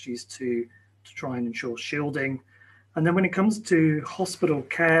strategies to try and ensure shielding. And then when it comes to hospital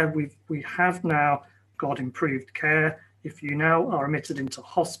care, we have now got improved care. If you now are admitted into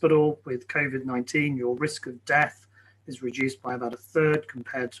hospital with COVID-19, your risk of death is reduced by about a third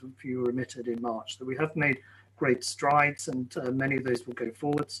compared to if you were admitted in March. So we have made great strides, and many of those will go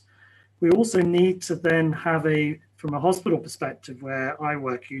forwards. We also need to then have from a hospital perspective where I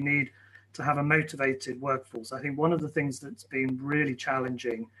work, you need to have a motivated workforce. I think one of the things that's been really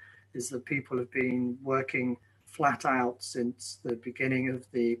challenging is that people have been working flat out since the beginning of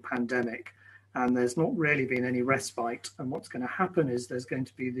the pandemic, and there's not really been any respite. And what's going to happen is there's going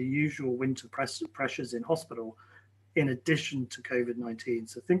to be the usual winter pressures in hospital in addition to COVID-19.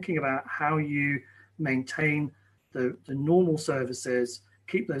 So thinking about how you maintain the normal services,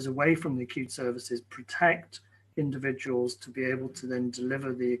 keep those away from the acute services, protect individuals to be able to then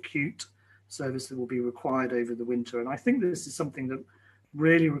deliver the acute service that will be required over the winter. And I think this is something that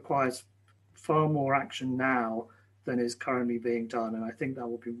really requires far more action now than is currently being done. And I think that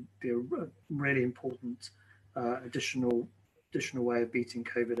will be a really important additional way of beating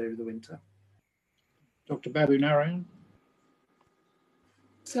COVID over the winter. Dr. Babu-Narayan.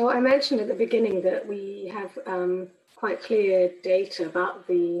 So I mentioned at the beginning that we have quite clear data about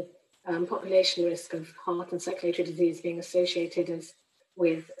the population risk of heart and circulatory disease being associated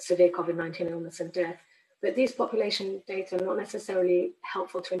with severe COVID-19 illness and death. But these population data are not necessarily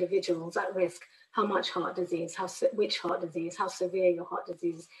helpful to individuals at risk. How much heart disease, which heart disease, how severe your heart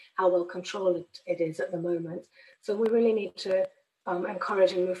disease, how well controlled it is at the moment. So we really need to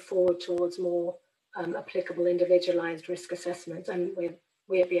encourage and move forward towards more applicable individualized risk assessment. And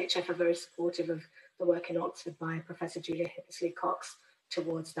we at BHF are very supportive of the work in Oxford by Professor Julia Hippisley-Cox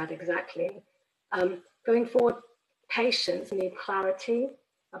towards that exactly. Going forward, patients need clarity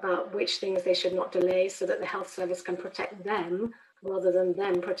about which things they should not delay so that the health service can protect them rather than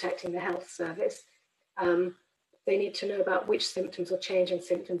them protecting the health service. They need to know about which symptoms or change in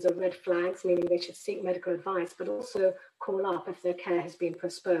symptoms are red flags, meaning they should seek medical advice, but also call up if their care has been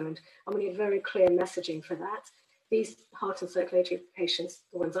postponed. And we need very clear messaging for that. These heart and circulatory patients,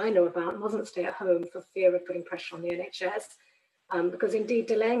 the ones I know about, mustn't stay at home for fear of putting pressure on the NHS, because indeed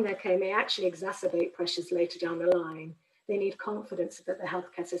delaying their care may actually exacerbate pressures later down the line. They need confidence that the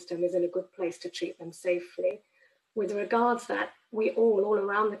healthcare system is in a good place to treat them safely. With regards that we all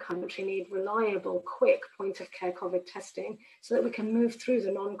around the country need reliable, quick point of care COVID testing so that we can move through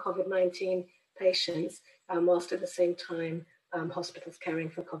the non-COVID-19 patients whilst at the same time hospitals caring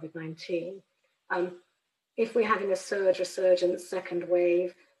for COVID-19. If we're having a surge, resurgence, second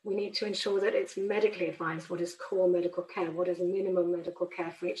wave, we need to ensure that it's medically advised what is core medical care, what is minimum medical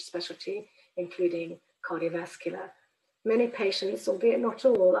care for each specialty, including cardiovascular. Many patients, albeit not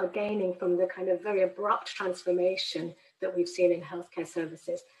all, are gaining from the kind of very abrupt transformation that we've seen in healthcare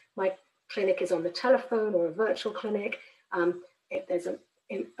services. My clinic is on the telephone or a virtual clinic. There's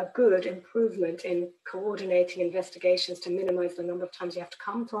a good improvement in coordinating investigations to minimize the number of times you have to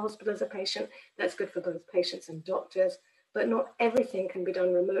come to hospital as a patient. That's good for both patients and doctors, but not everything can be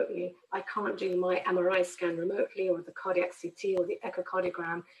done remotely. I can't do my MRI scan remotely or the cardiac CT or the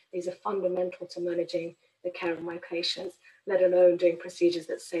echocardiogram. These are fundamental to managing the care of my patients, let alone doing procedures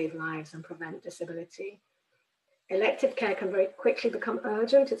that save lives and prevent disability. Elective care can very quickly become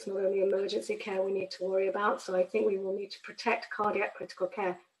urgent. It's not only emergency care we need to worry about. So I think we will need to protect cardiac critical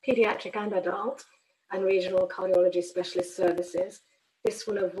care, pediatric and adult, and regional cardiology specialist services. This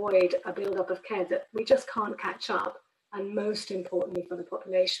will avoid a buildup of care that we just can't catch up. And most importantly for the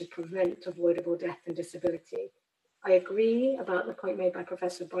population, prevent avoidable death and disability. I agree about the point made by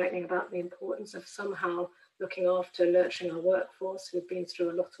Professor Brightling about the importance of somehow looking after nurturing our workforce who've been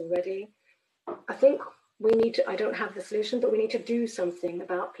through a lot already. I think we need to, I don't have the solution, but we need to do something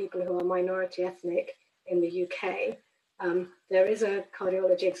about people who are minority ethnic in the UK. There is a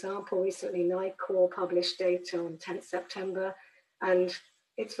cardiology example recently. NIHR published data on 10th September, and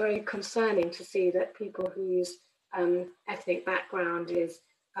it's very concerning to see that people whose ethnic background is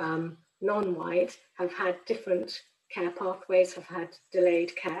non-white have had different care pathways, have had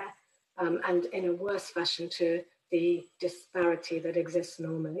delayed care, and in a worse fashion to the disparity that exists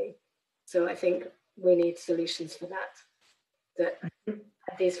normally. So I think we need solutions for that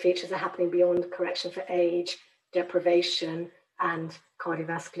these features are happening beyond correction for age, deprivation, and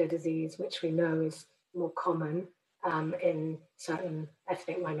cardiovascular disease, which we know is more common in certain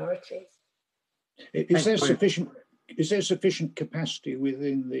ethnic minorities. Is there sufficient capacity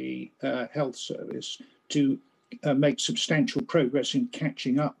within the health service to make substantial progress in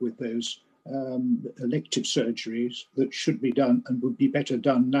catching up with those elective surgeries that should be done and would be better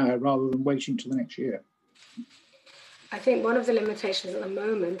done now rather than waiting till the next year? I think one of the limitations at the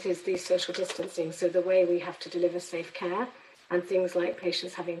moment is the social distancing. So the way we have to deliver safe care and things like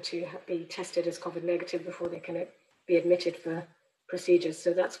patients having to be tested as COVID negative before they can be admitted for procedures.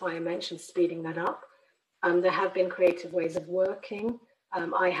 So that's why I mentioned speeding that up. There have been creative ways of working.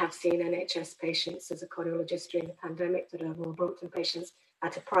 I have seen NHS patients as a cardiologist during the pandemic that are Wolverhampton patients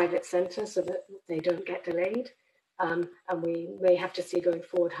at a private centre so that they don't get delayed. And we may have to see going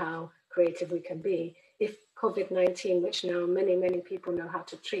forward how creative we can be. If COVID-19, which now many, many people know how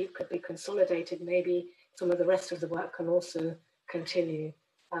to treat, could be consolidated, maybe some of the rest of the work can also continue.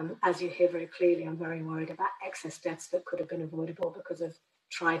 As you hear very clearly, I'm very worried about excess deaths that could have been avoidable because of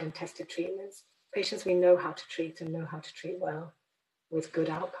tried and tested treatments. Patients we know how to treat and know how to treat well with good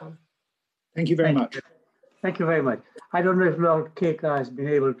outcome. Thank you very much. Thank you very much. I don't know if Lord Keka has been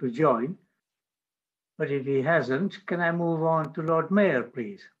able to join, but if he hasn't, can I move on to Lord Mayor,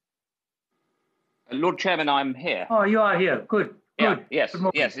 please? Lord Chairman, I'm here. Oh, you are here. Good. Yeah, good. yes,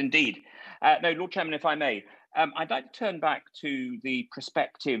 Good yes, indeed. No, Lord Chairman, if I may, I'd like to turn back to the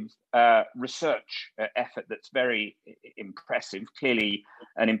prospective research effort that's very impressive, clearly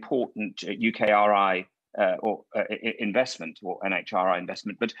an important UKRI investment or NHRI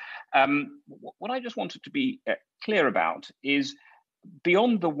investment. But what I just wanted to be clear about is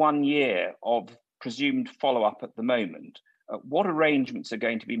beyond the 1 year of presumed follow-up at the moment, what arrangements are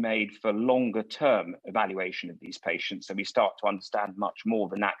going to be made for longer term evaluation of these patients so we start to understand much more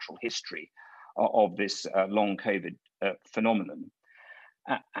the natural history of this long COVID phenomenon?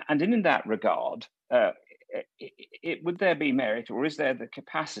 And in that regard, would there be merit, or is there the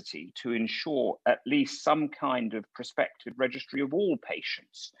capacity to ensure at least some kind of prospective registry of all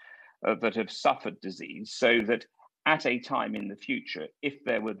patients that have suffered disease, so that at a time in the future, if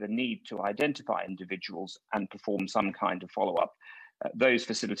there were the need to identify individuals and perform some kind of follow-up, those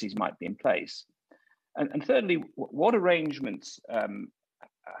facilities might be in place? And thirdly, what arrangements,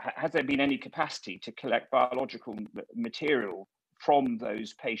 has there been any capacity to collect biological material from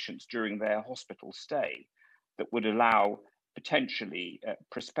those patients during their hospital stay that would allow potentially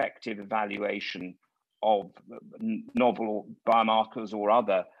prospective evaluation of novel biomarkers or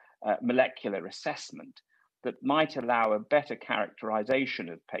other molecular assessment that might allow a better characterization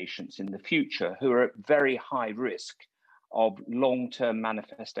of patients in the future who are at very high risk of long-term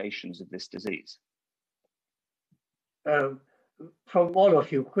manifestations of this disease? From all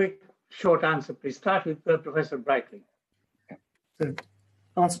of you, quick, short answer, please. Start with Professor Brightling. So,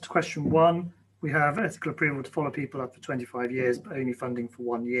 answer to question one, we have ethical approval to follow people up for 25 years, but only funding for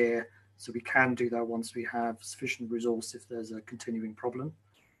 1 year. So we can do that once we have sufficient resource if there's a continuing problem.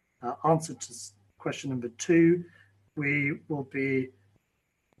 Answer to question number two, we will be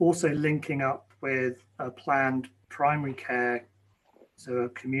also linking up with a planned primary care, so a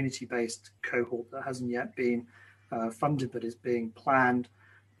community-based cohort that hasn't yet been funded but is being planned.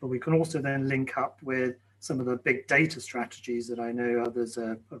 But we can also then link up with some of the big data strategies that I know others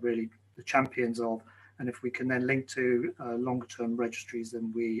are really the champions of. And if we can then link to longer term registries,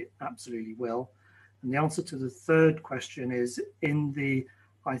 then we absolutely will. And the answer to the third question is, in the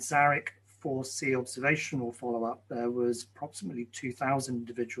ISARIC 4C observational follow-up, there was approximately 2,000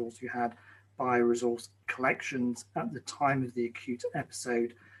 individuals who had bioresource collections at the time of the acute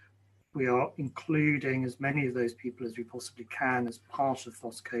episode. We are including as many of those people as we possibly can as part of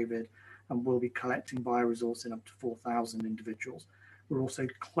PHOSP COVID, and we'll be collecting bioresource in up to 4,000 individuals. We're also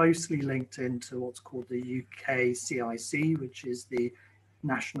closely linked into what's called the UK CIC, which is the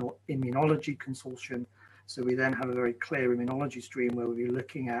National Immunology Consortium. So we then have a very clear immunology stream where we'll be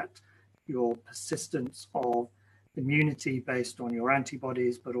looking at your persistence of immunity based on your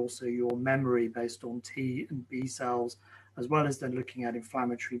antibodies, but also your memory based on T and B cells, as well as then looking at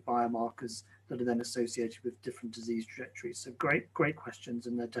inflammatory biomarkers that are then associated with different disease trajectories. So great questions,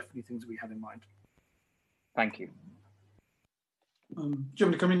 and they're definitely things we have in mind. Thank you. Do you want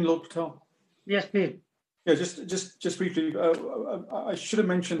me to come in, Lord Patel? Yes, please. Yeah, just briefly, I should have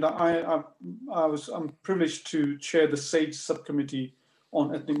mentioned that I'm privileged to chair the SAGE subcommittee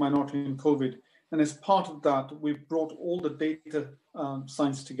on ethnic minority and COVID. And as part of that, we've brought all the data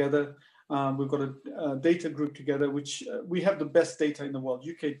science together. We've got a data group together, which we have the best data in the world.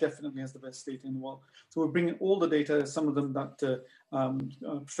 UK definitely has the best data in the world. So we're bringing all the data, some of them that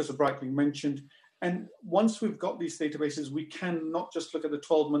Professor Brightling mentioned, And once we've got these databases, we can not just look at the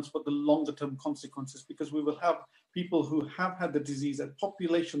 12 months, but the longer term consequences, because we will have people who have had the disease at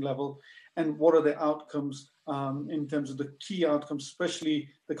population level, and what are the outcomes in terms of the key outcomes, especially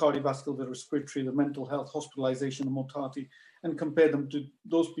the cardiovascular, the respiratory, the mental health, hospitalization, and mortality, and compare them to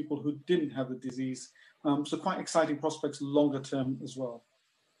those people who didn't have the disease. So quite exciting prospects longer term as well.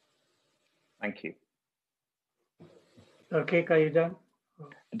 Thank you. Okay, are you done?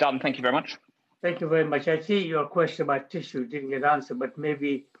 Done, thank you very much. Thank you very much. I see your question about tissue didn't get answered, but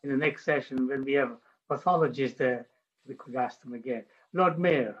maybe in the next session when we have pathologists there, we could ask them again. Lord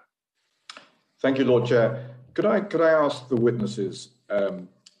Mayor. Thank you, Lord Chair. Could I ask the witnesses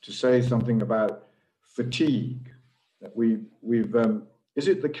to say something about fatigue? Is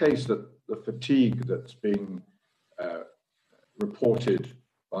it the case that the fatigue that's being reported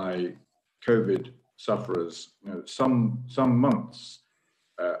by COVID sufferers, some months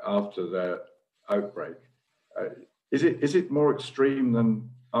after their outbreak, is it more extreme than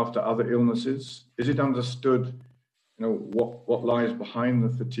after other illnesses? Is it understood, what lies behind the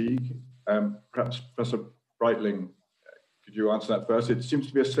fatigue? Perhaps Professor Brightling, could you answer that first? It seems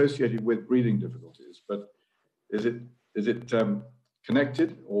to be associated with breathing difficulties, but is it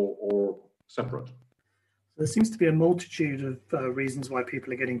connected or separate? There seems to be a multitude of reasons why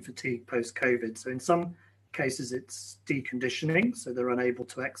people are getting fatigued post-COVID. So in some cases, it's deconditioning, so they're unable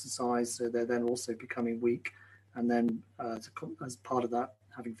to exercise, so they're then also becoming weak, and then as part of that,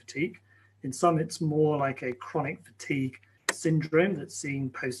 having fatigue. In some, it's more like a chronic fatigue syndrome that's seen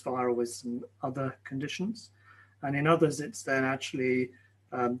post-viral with some other conditions. And in others, it's then actually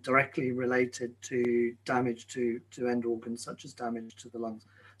directly related to damage to end organs, such as damage to the lungs.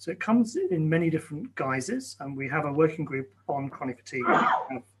 So it comes in many different guises, and we have a working group on chronic fatigue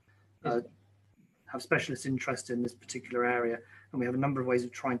that have specialist interest in this particular area, and we have a number of ways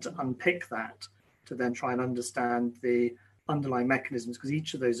of trying to unpick that to then try and understand the underlying mechanisms, because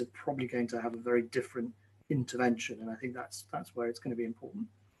each of those are probably going to have a very different intervention, and I think that's where it's going to be important.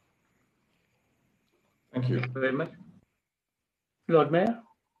 Thank you very much. Lord Mayor?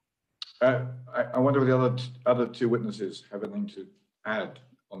 I wonder if the other two witnesses have anything to add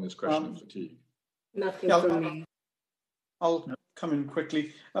on this question of fatigue. Nothing from me. I'll come in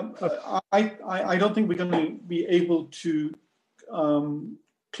quickly. I don't think we're going to be able to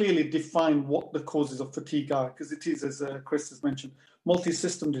clearly define what the causes of fatigue are, because it is, as Chris has mentioned,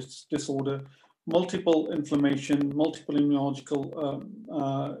 multi-system disorder, multiple inflammation, multiple immunological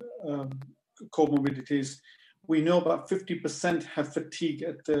comorbidities. We know about 50% have fatigue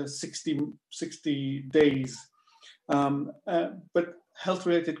at 60 days, but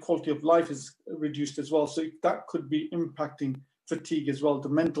health-related quality of life is reduced as well. So that could be impacting fatigue as well, the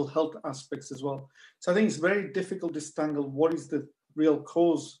mental health aspects as well. So I think it's very difficult to disentangle what is the real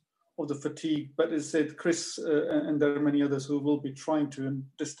cause of the fatigue. But as I said, Chris and there are many others who will be trying to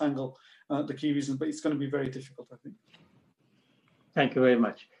disentangle the key reasons, but it's going to be very difficult, I think. Thank you very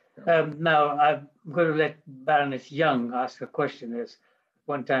much. Now I'm going to let Baroness Young ask a question. As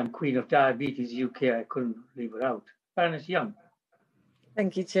one time Queen of Diabetes UK, I couldn't leave her out. Baroness Young.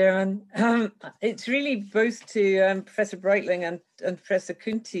 Thank you, Chairman. It's really both to Professor Brightling and Professor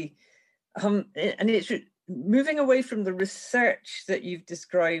Khunti. And it's moving away from the research that you've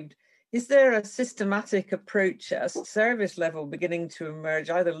described. Is there a systematic approach at a service level beginning to emerge,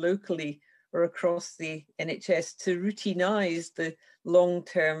 either locally or across the NHS, to routinise the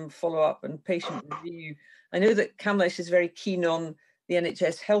long-term follow-up and patient review? I know that Kamlesh is very keen on the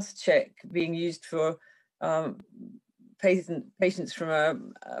NHS health check being used for patients from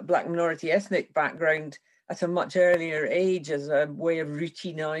a Black minority ethnic background at a much earlier age as a way of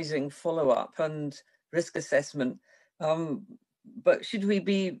routinizing follow-up and risk assessment. But should we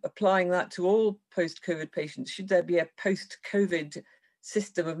be applying that to all post-COVID patients? Should there be a post-COVID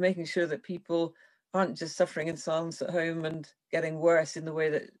system of making sure that people aren't just suffering in silence at home and getting worse in the way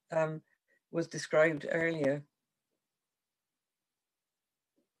that was described earlier?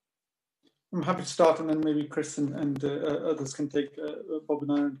 I'm happy to start, and then maybe Chris and others can take,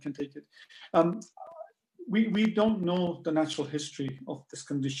 Babu-Narayan can take it. We don't know the natural history of this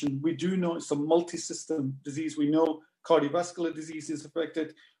condition. We do know it's a multi-system disease. We know cardiovascular disease is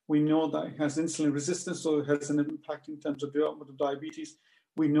affected. We know that it has insulin resistance, so it has an impact in terms of development of diabetes.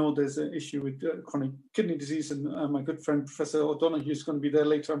 We know there's an issue with chronic kidney disease, and my good friend, Professor O'Donoghue, is going to be there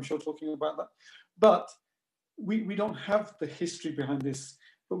later, I'm sure, talking about that. But we don't have the history behind this.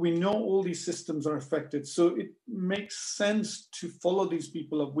 But we know all these systems are affected. So it makes sense to follow these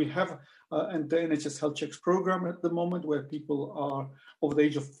people up. We have the NHS Health Checks program at the moment, where people are over the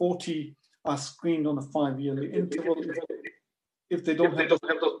age of 40 are screened on a 5-yearly interval. If they don't have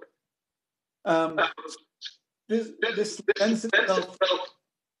This lends itself,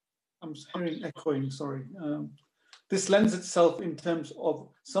 I'm hearing echoing, sorry. This lends itself in terms of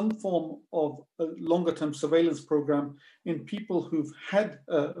some form of a longer term surveillance program in people who've had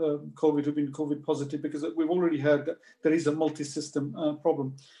COVID, who've been COVID positive, because we've already heard that there is a multi-system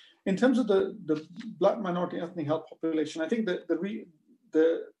problem. In terms of the Black minority ethnic health population, I think that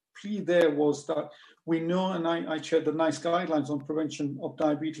the plea there was that we know, and I shared the NICE guidelines on prevention of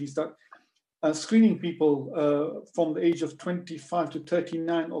diabetes, that screening people from the age of 25 to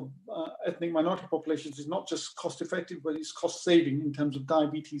 39 of ethnic minority populations is not just cost effective, but it's cost saving in terms of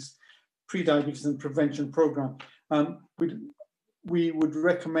diabetes, pre-diabetes and prevention program. We would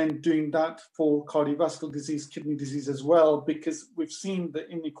recommend doing that for cardiovascular disease, kidney disease as well, because we've seen the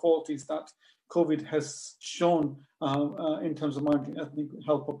inequalities that COVID has shown in terms of minority ethnic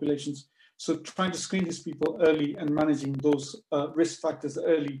health populations. So trying to screen these people early and managing those risk factors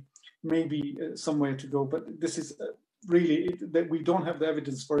early may be somewhere to go, but this is really, that we don't have the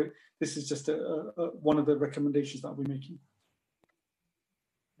evidence for it. This is just one of the recommendations that we're making.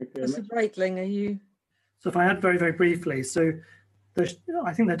 Mr. Brightling, are you? So if I add very, very briefly, so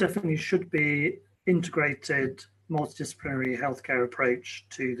I think there definitely should be integrated multidisciplinary healthcare approach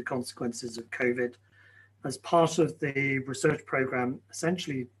to the consequences of COVID. As part of the research program,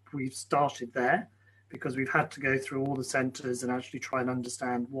 essentially we've started there because we've had to go through all the centres and actually try and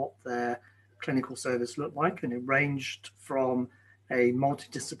understand what their clinical service looked like. And it ranged from a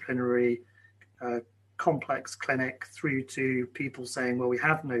multidisciplinary complex clinic through to people saying, well, we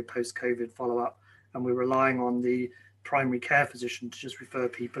have no post-COVID follow-up and we're relying on the primary care physician to just refer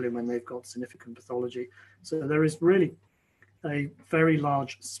people in when they've got significant pathology. So there is really a very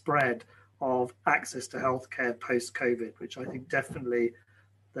large spread of access to healthcare post-COVID, which I think definitely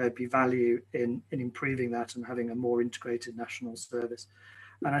there'd be value in improving that and having a more integrated national service.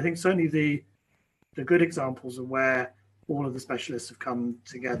 And I think certainly the good examples are where all of the specialists have come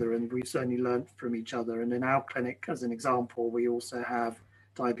together, and we've certainly learned from each other. And in our clinic, as an example, we also have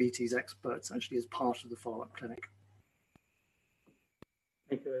diabetes experts actually as part of the follow-up clinic.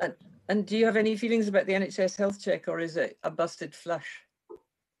 And do you have any feelings about the NHS health check, or is it a busted flush?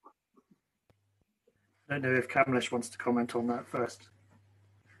 I don't know if Kamlesh wants to comment on that first.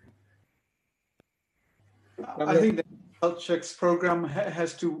 I think the health checks program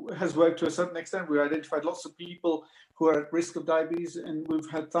has worked to a certain extent. We've identified lots of people who are at risk of diabetes, and we've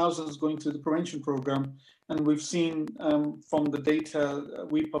had thousands going through the prevention program. And we've seen from the data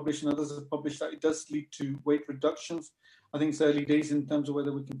we publish and others have published that it does lead to weight reductions. I think it's early days in terms of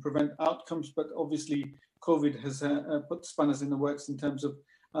whether we can prevent outcomes, but obviously COVID has put spanners in the works in terms of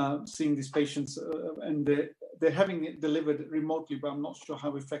seeing these patients, and they're having it delivered remotely, but I'm not sure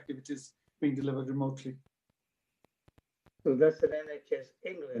how effective it is being delivered remotely. So that's an NHS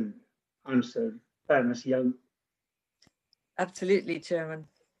England answer, Fairness Young. Absolutely, Chairman.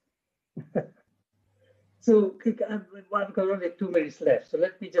 So we've got only 2 minutes left, so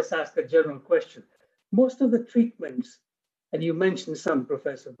let me just ask a general question. Most of the treatments, and you mentioned some,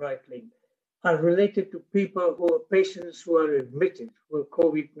 Professor Brightling, are related to people who are patients who are admitted, who are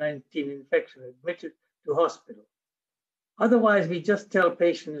COVID-19 infection, admitted to hospital. Otherwise, we just tell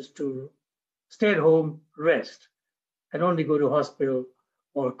patients to stay at home, rest, and only go to hospital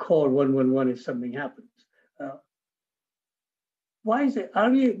or call 111 if something happens. Why is it?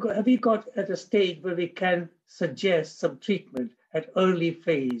 Have we got at a stage where we can suggest some treatment at early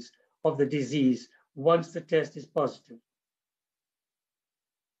phase of the disease once the test is positive?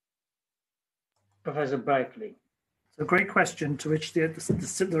 Professor Brightling. So great question, to which the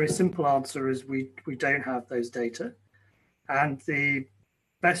very simple answer is we don't have those data. And the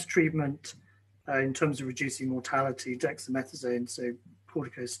best treatment in terms of reducing mortality, dexamethasone, so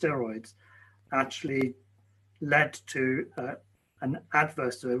corticosteroids, actually led to an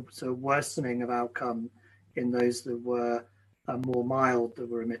adverse, so worsening of outcome in those that were more mild that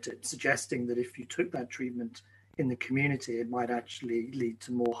were admitted, suggesting that if you took that treatment in the community, it might actually lead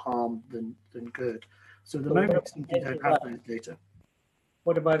to more harm than good. So at the moment, we don't have those data.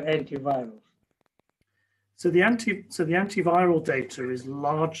 What about antivirals? So the antiviral data is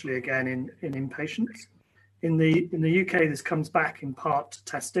largely again in inpatients. In the UK, this comes back in part to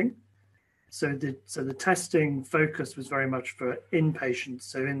testing. So the testing focus was very much for inpatients.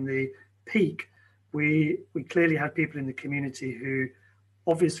 So in the peak, we clearly had people in the community who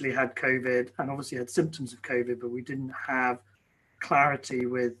obviously had COVID and obviously had symptoms of COVID, but we didn't have clarity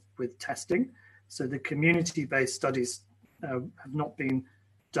with testing. So the community-based studies have not been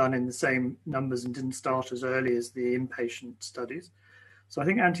done in the same numbers and didn't start as early as the inpatient studies. So I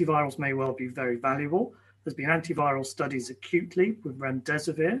think antivirals may well be very valuable. There's been antiviral studies acutely with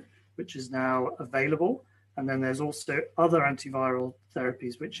remdesivir, which is now available. And then there's also other antiviral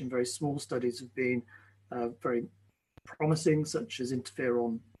therapies, which in very small studies have been very promising, such as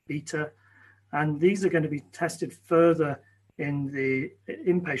interferon beta. And these are going to be tested further in the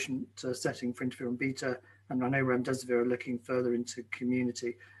inpatient setting for interferon beta. And I know remdesivir are looking further into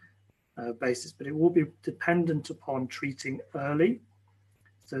community basis, but it will be dependent upon treating early.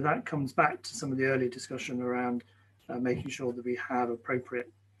 So that comes back to some of the earlier discussion around making sure that we have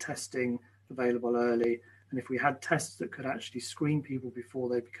appropriate testing available early. And if we had tests that could actually screen people before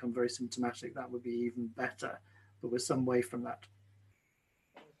they become very symptomatic, that would be even better. But we're some way from that.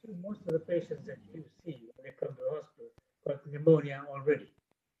 Most of the patients that you see when they come to the hospital got pneumonia already.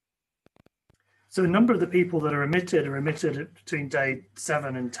 So a number of the people that are remitted between day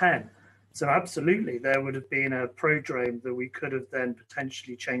 7 and 10. So absolutely, there would have been a prodrome that we could have then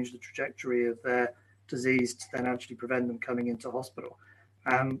potentially changed the trajectory of their disease to then actually prevent them coming into hospital.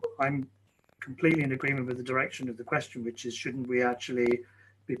 I'm completely in agreement with the direction of the question, which is, shouldn't we actually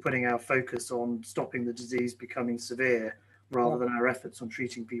be putting our focus on stopping the disease becoming severe rather than our efforts on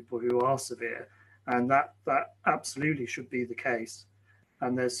treating people who are severe? And that absolutely should be the case.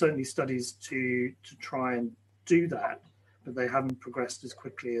 And there's certainly studies to try and do that, but they haven't progressed as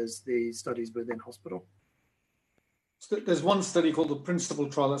quickly as the studies within hospital. So there's one study called the Principal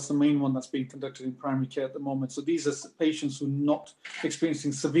Trial. That's the main one that's being conducted in primary care at the moment. So these are patients who are not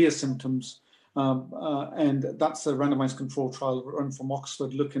experiencing severe symptoms. And that's a randomized control trial run from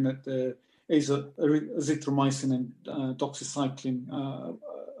Oxford looking at the azithromycin and doxycycline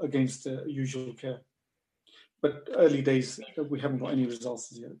against usual care. But early days, we haven't got any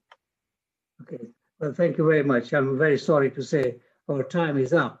results yet. Okay, well, thank you very much. I'm very sorry to say our time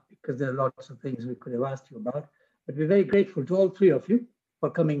is up because there are lots of things we could have asked you about. But we're very grateful to all three of you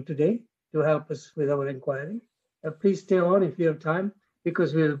for coming today to help us with our inquiry. Please stay on if you have time,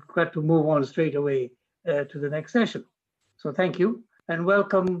 because we'll got to move on straight away to the next session. So thank you and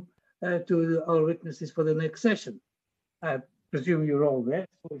welcome to our witnesses for the next session. I presume you're all there.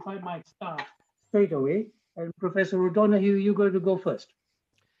 So if I might start straight away, and Professor O'Donoghue, you're going to go first.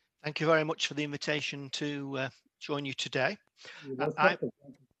 Thank you very much for the invitation to join you today.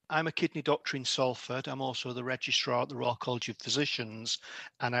 I'm a kidney doctor in Salford. I'm also the registrar at the Royal College of Physicians,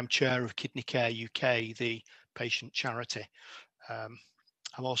 and I'm chair of Kidney Care UK, the patient charity.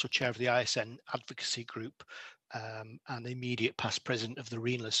 I'm also chair of the ISN advocacy group and immediate past president of the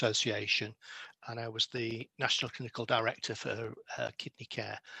Renal Association. And I was the national clinical director for kidney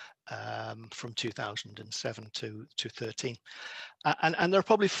care from 2007 to 13. And there are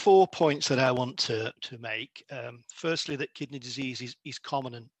probably 4 points that I want to make. Firstly, that kidney disease is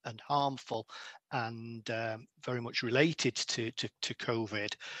common and harmful and very much related to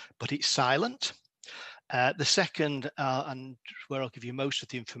COVID, but it's silent. The second, and where I'll give you most of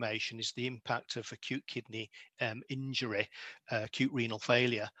the information, is the impact of acute kidney injury, acute renal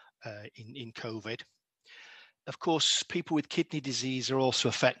failure in COVID. Of course, people with kidney disease are also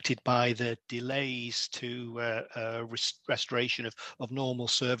affected by the delays to restoration of normal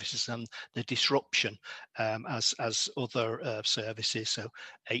services and the disruption as other services. So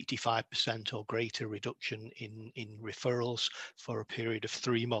 85% or greater reduction in referrals for a period of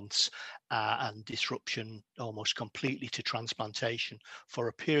 3 months and disruption almost completely to transplantation for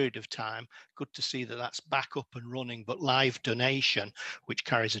a period of time. Good to see that that's back up and running, but live donation, which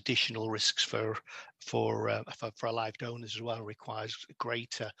carries additional risks for live donors as well, requires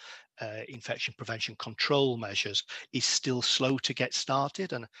greater infection prevention control measures, is still slow to get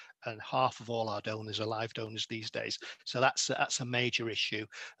started, and half of all our donors are live donors these days. So that's a major issue,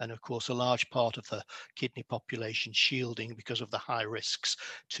 and of course a large part of the kidney population shielding because of the high risks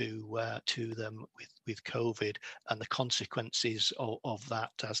to them with COVID and the consequences of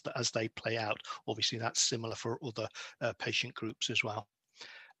that as they play out. Obviously that's similar for other patient groups as well.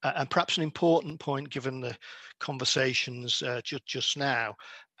 And perhaps an important point, given the conversations just now,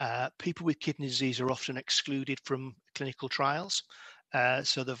 people with kidney disease are often excluded from clinical trials.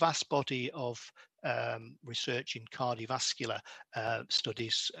 So the vast body of research in cardiovascular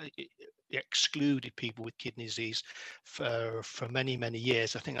studies excluded people with kidney disease for many, many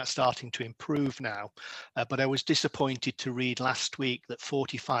years. I think that's starting to improve now. But I was disappointed to read last week that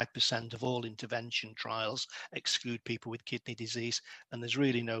 45% of all intervention trials exclude people with kidney disease, and there's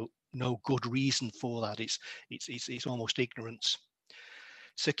really no good reason for that. It's almost ignorance.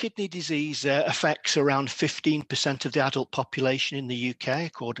 So kidney disease affects around 15% of the adult population in the UK,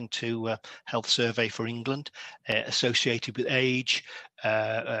 according to Health Survey for England, associated with age,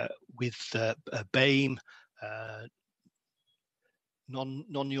 with BAME,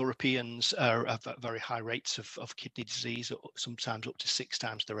 non-Europeans have very high rates of kidney disease, sometimes up to 6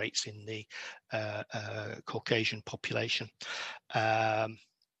 times the rates in the Caucasian population. The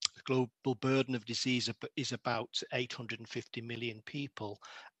global burden of disease is about 850 million people,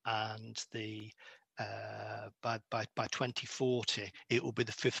 and by 2040, it will be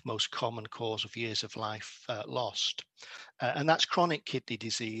the 5th most common cause of years of life lost. And that's chronic kidney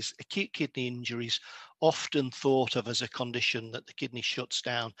disease. Acute kidney injuries, often thought of as a condition that the kidney shuts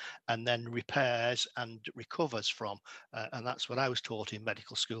down and then repairs and recovers from. And that's what I was taught in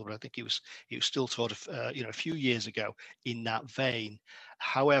medical school, but I think it was still taught a few years ago in that vein.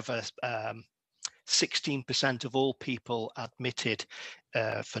 However, 16% of all people admitted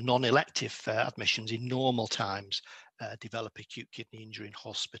for non-elective admissions in normal times develop acute kidney injury in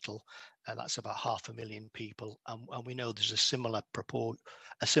hospital. That's about 500,000 people, and we know there's a similar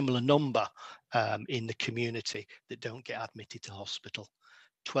number in the community that don't get admitted to hospital.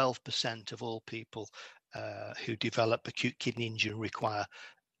 12% of all people who develop acute kidney injury and require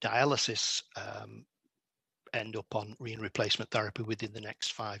dialysis end up on renal replacement therapy within the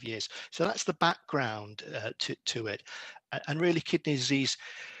next 5 years. So that's the background to it. And really, kidney disease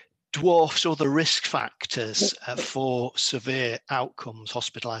dwarfs other risk factors for severe outcomes,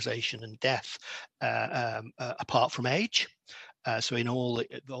 hospitalization and death, apart from age. So in all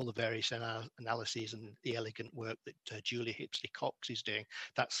the various analyses and the elegant work that Julia Hipsley-Cox is doing,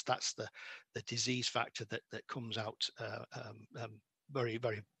 that's the disease factor that comes out very,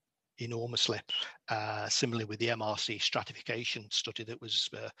 very enormously. Similarly with the MRC stratification study that was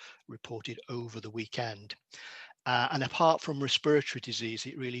reported over the weekend. And apart from respiratory disease,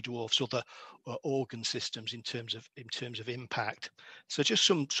 it really dwarfs other organ systems in terms of impact. So just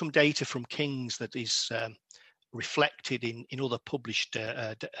some data from King's that is reflected in other published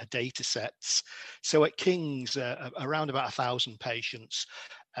data sets. So at King's, around about 1,000 patients,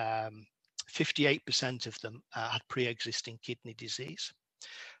 58% of them had pre-existing kidney disease.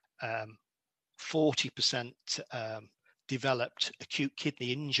 40% developed acute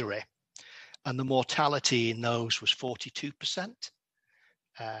kidney injury, and the mortality in those was 42%.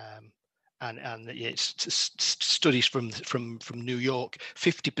 And it's studies from New York,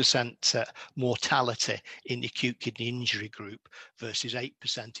 50% mortality in the acute kidney injury group versus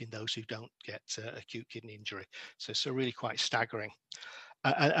 8% in those who don't get acute kidney injury. So really quite staggering.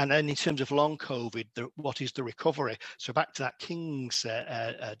 And then in terms of long COVID, what is the recovery? So back to that King's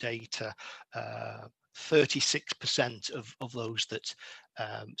data, 36% of those that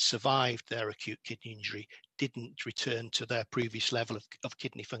survived their acute kidney injury didn't return to their previous level of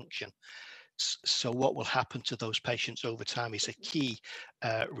kidney function. So what will happen to those patients over time is a key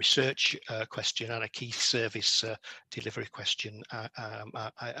research question and a key service delivery question,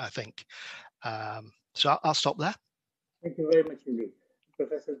 I think. So I'll stop there. Thank you very much indeed.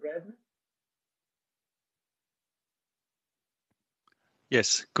 Professor Brandner?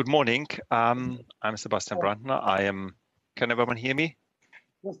 Yes, good morning. I'm Sebastian Brandner. Can everyone hear me?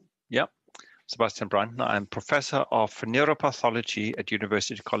 Yes. Yeah, Sebastian Brandner. I'm Professor of Neuropathology at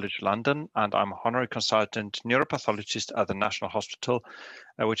University College London, and I'm Honorary Consultant Neuropathologist at the National Hospital,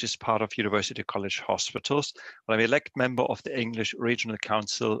 which is part of University College Hospitals. I'm an elect member of the English Regional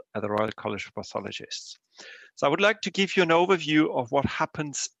Council at the Royal College of Pathologists. So I would like to give you an overview of what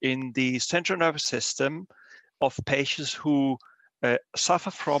happens in the central nervous system of patients who suffer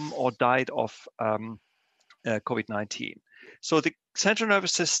from or died of COVID-19. So the central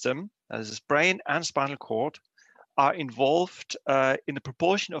nervous system, as is brain and spinal cord, are involved in the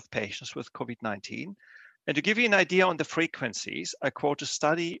proportion of patients with COVID-19. And to give you an idea on the frequencies, I quote a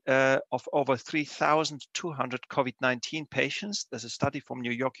study of over 3,200 COVID-19 patients. There's a study from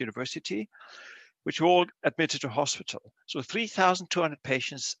New York University, which were all admitted to hospital. So 3,200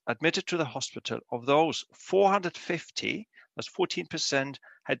 patients admitted to the hospital. Of those, 450, that's 14%,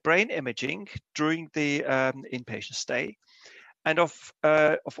 had brain imaging during the inpatient stay. And of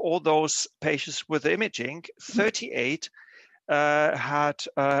all those patients with imaging, 38 had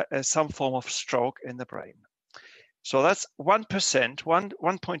some form of stroke in the brain. So that's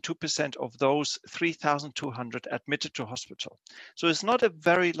 1.2% of those 3,200 admitted to hospital. So it's not a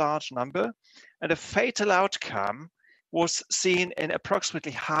very large number, and a fatal outcome was seen in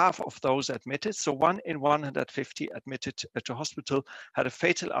approximately half of those admitted. So 1 in 150 admitted to hospital had a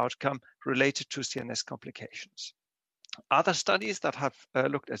fatal outcome related to CNS complications. Other studies that have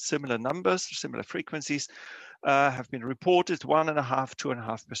looked at similar numbers, similar frequencies, have been reported 1.5% to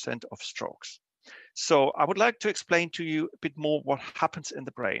 2.5% of strokes. So I would like to explain to you a bit more what happens in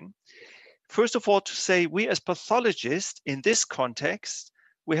the brain. First of all, to say we as pathologists in this context,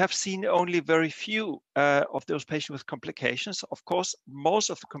 we have seen only very few of those patients with complications. Of course, most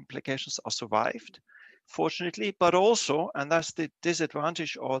of the complications are survived, fortunately, but also, and that's the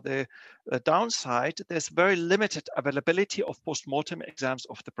disadvantage or the downside, there's very limited availability of postmortem exams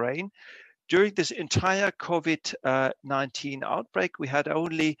of the brain. During this entire COVID-19 outbreak, we had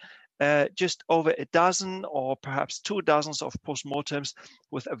only just over a dozen or perhaps 2 dozens of postmortems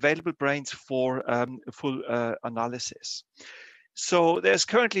with available brains for full analysis. So there's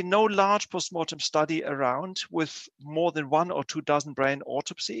currently no large postmortem study around with more than 1 or 2 dozen brain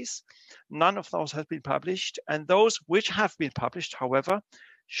autopsies. None of those have been published, and those which have been published, however,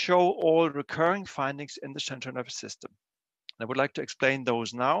 show all recurring findings in the central nervous system. I would like to explain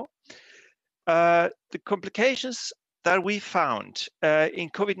those now. The complications that we found in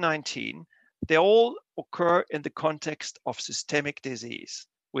COVID-19, they all occur in the context of systemic disease.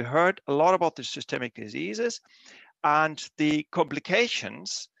 We heard a lot about the systemic diseases, and the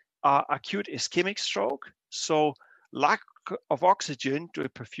complications are acute ischemic stroke, so lack of oxygen to a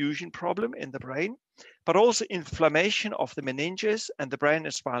perfusion problem in the brain, but also inflammation of the meninges and the brain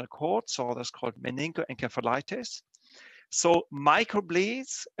and spinal cord, so that's called meningoencephalitis. So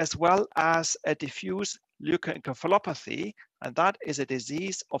microbleeds, as well as a diffuse leukoencephalopathy, and that is a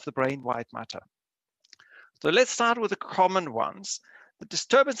disease of the brain white matter. So let's start with the common ones. The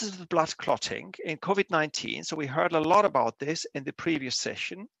disturbances of blood clotting in COVID-19, so we heard a lot about this in the previous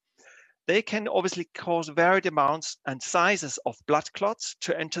session. They can obviously cause varied amounts and sizes of blood clots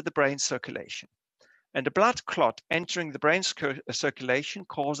to enter the brain circulation. And a blood clot entering the brain circulation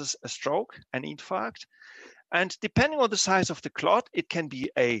causes a stroke, an infarct. And depending on the size of the clot, it can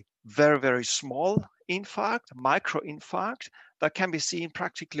be a very, very small infarct, microinfarct, that can be seen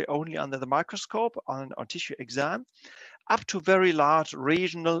practically only under the microscope on tissue exam, up to very large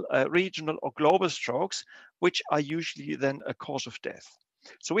regional or global strokes, which are usually then a cause of death.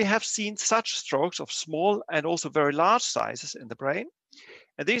 So we have seen such strokes of small and also very large sizes in the brain.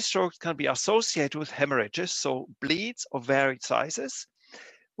 And these strokes can be associated with hemorrhages, so bleeds of varied sizes,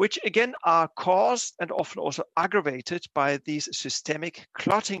 which again are caused and often also aggravated by these systemic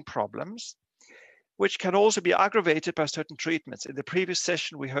clotting problems, which can also be aggravated by certain treatments. In the previous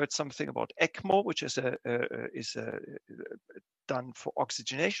session, we heard something about ECMO, which is done for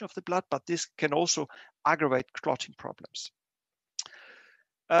oxygenation of the blood, but this can also aggravate clotting problems.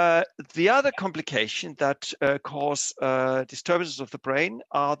 The other complication that cause disturbances of the brain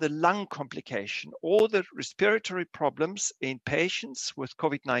are the lung complication. All the respiratory problems in patients with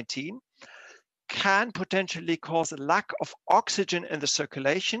COVID-19 can potentially cause a lack of oxygen in the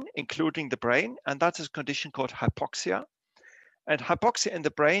circulation, including the brain, and that's a condition called hypoxia. And hypoxia in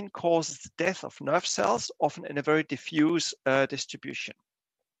the brain causes the death of nerve cells, often in a very diffuse distribution.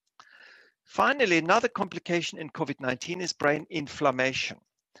 Finally, another complication in COVID-19 is brain inflammation.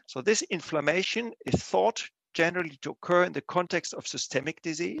 So this inflammation is thought generally to occur in the context of systemic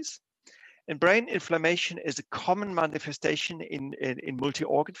disease. And brain inflammation is a common manifestation in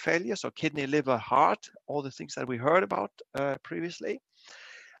multi-organ failure, so kidney, liver, heart, all the things that we heard about previously.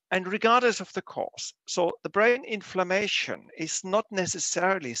 And regardless of the cause, so the brain inflammation is not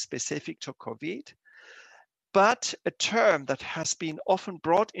necessarily specific to COVID, but a term that has been often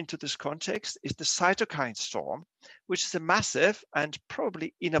brought into this context is the cytokine storm, which is a massive and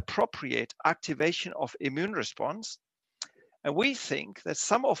probably inappropriate activation of immune response. And we think that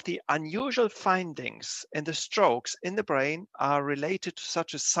some of the unusual findings in the strokes in the brain are related to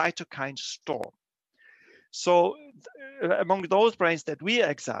such a cytokine storm. So among those brains that we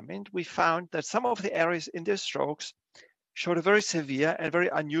examined, we found that some of the areas in their strokes showed a very severe and very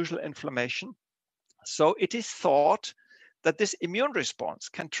unusual inflammation. So it is thought that this immune response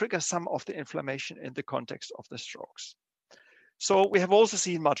can trigger some of the inflammation in the context of the strokes. So we have also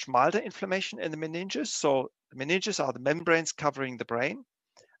seen much milder inflammation in the meninges. So the meninges are the membranes covering the brain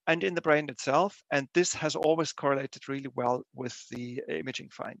and in the brain itself. And this has always correlated really well with the imaging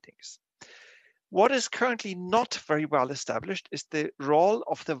findings. What is currently not very well established is the role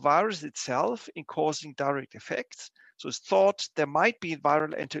of the virus itself in causing direct effects. So it's thought there might be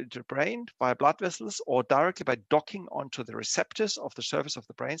viral entry into the brain via blood vessels or directly by docking onto the receptors of the surface of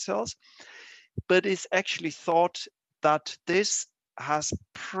the brain cells. But it's actually thought that this has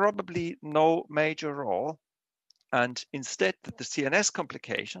probably no major role, and instead that the CNS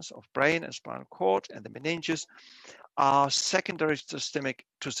complications of brain and spinal cord and the meninges are secondary to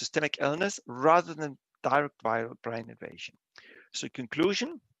systemic illness rather than direct viral brain invasion. So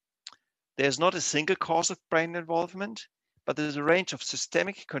conclusion, there's not a single cause of brain involvement, but there's a range of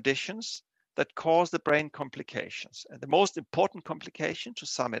systemic conditions that cause the brain complications. And the most important complication, to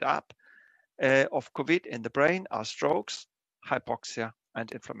sum it up, of COVID in the brain are strokes, hypoxia,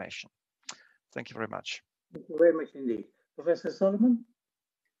 and inflammation. Thank you very much. Thank you very much indeed. Professor Solomon?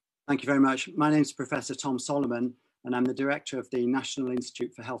 Thank you very much. My name is Professor Tom Solomon, and I'm the Director of the National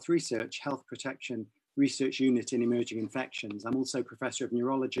Institute for Health Research, Health Protection Research Unit in Emerging Infections. I'm also Professor of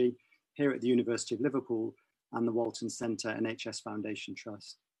Neurology here at the University of Liverpool and the Walton Centre NHS Foundation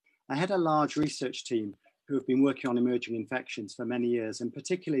Trust. I head a large research team who have been working on emerging infections for many years, and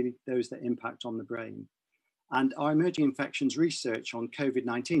particularly those that impact on the brain. And our emerging infections research on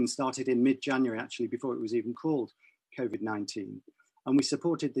COVID-19 started in mid-January, actually, before it was even called COVID-19. And we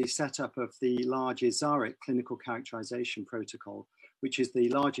supported the setup of the large ISARIC clinical characterization protocol, which is the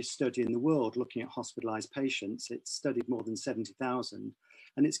largest study in the world looking at hospitalized patients. It's studied more than 70,000,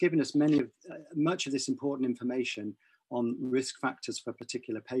 and it's given us much of this important information on risk factors for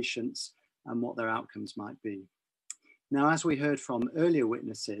particular patients and what their outcomes might be. Now, as we heard from earlier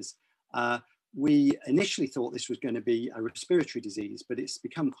witnesses, we initially thought this was going to be a respiratory disease, but it's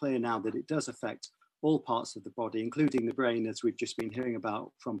become clear now that it does affect all parts of the body, including the brain, as we've just been hearing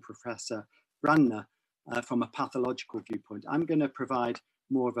about from Professor Brandner, from a pathological viewpoint. I'm going to provide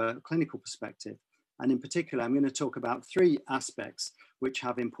more of a clinical perspective. And in particular, I'm going to talk about three aspects which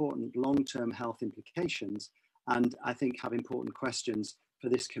have important long-term health implications and I think have important questions for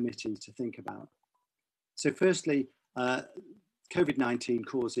this committee to think about. So firstly, COVID-19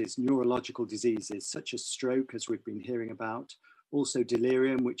 causes neurological diseases such as stroke, as we've been hearing about, also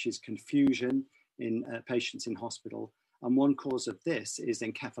delirium, which is confusion in patients in hospital. And one cause of this is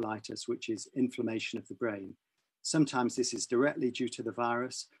encephalitis, which is inflammation of the brain. Sometimes this is directly due to the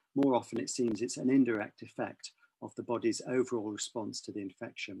virus. More often it seems it's an indirect effect of the body's overall response to the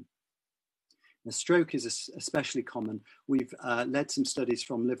infection. Now, stroke is especially common. We've led some studies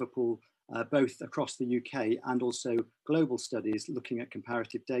from Liverpool, both across the UK and also global studies looking at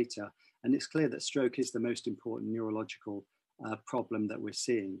comparative data. And it's clear that stroke is the most important neurological problem that we're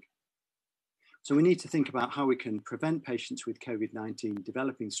seeing. So we need to think about how we can prevent patients with COVID-19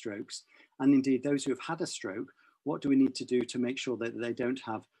 developing strokes, and indeed those who have had a stroke. What do we need to do to make sure that they don't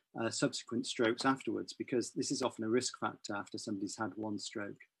have subsequent strokes afterwards, because this is often a risk factor after somebody's had one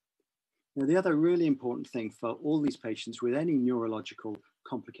stroke. Now, the other really important thing for all these patients with any neurological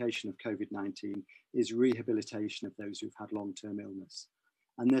complication of COVID-19 is rehabilitation of those who've had long-term illness.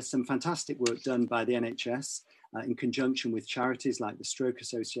 And there's some fantastic work done by the NHS in conjunction with charities like the Stroke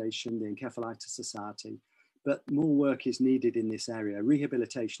Association, the Encephalitis Society, but more work is needed in this area.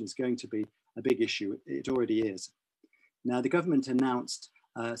 Rehabilitation is going to be a big issue. It already is. Now, the government announced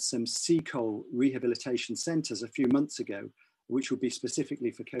some sequelae rehabilitation centres a few months ago, which would be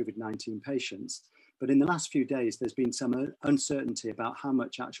specifically for COVID-19 patients. But in the last few days, there's been some uncertainty about how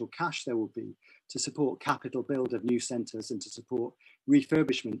much actual cash there will be to support capital build of new centres and to support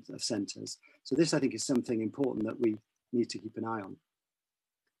refurbishment of centres. So this, I think, is something important that we need to keep an eye on.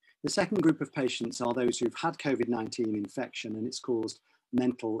 The second group of patients are those who've had COVID-19 infection and it's caused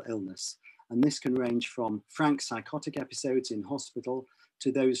mental illness. And this can range from frank psychotic episodes in hospital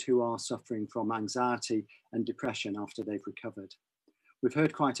to those who are suffering from anxiety and depression after they've recovered. We've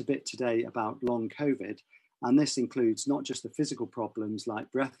heard quite a bit today about long COVID, and this includes not just the physical problems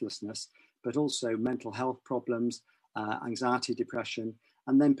like breathlessness, but also mental health problems, anxiety, depression,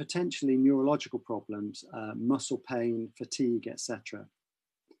 and then potentially neurological problems, muscle pain, fatigue, etc.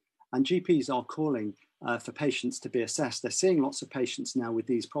 And GPs are calling for patients to be assessed. They're seeing lots of patients now with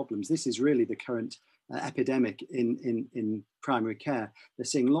these problems. This is really the current epidemic in primary care. They're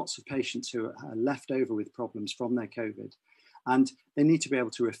seeing lots of patients who are left over with problems from their COVID, and they need to be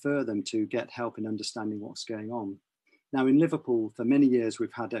able to refer them to get help in understanding what's going on. Now, in Liverpool, for many years,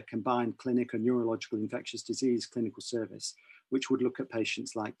 we've had a combined clinic and neurological infectious disease clinical service, which would look at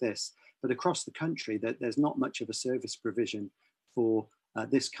patients like this. But across the country, there's not much of a service provision for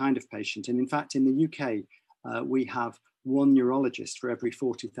this kind of patient. And in fact, in the UK, we have one neurologist for every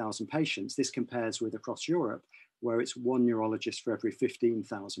 40,000 patients. This compares with across Europe, where it's one neurologist for every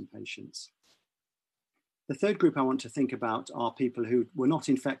 15,000 patients. The third group I want to think about are people who were not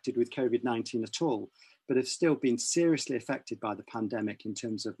infected with COVID-19 at all, but have still been seriously affected by the pandemic in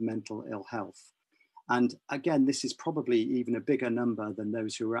terms of mental ill health. And again, this is probably even a bigger number than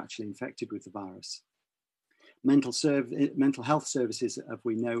those who were actually infected with the virus. Mental health services, as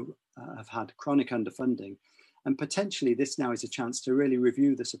we know, have had chronic underfunding. And potentially this now is a chance to really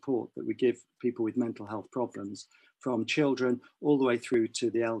review the support that we give people with mental health problems, from children all the way through to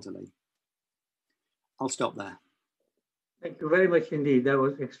the elderly. I'll stop there. Thank you very much indeed. That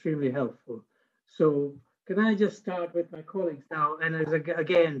was extremely helpful. So can I just start with my colleagues now? And as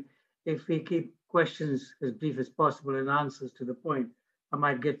again, if we keep questions as brief as possible and answers to the point, I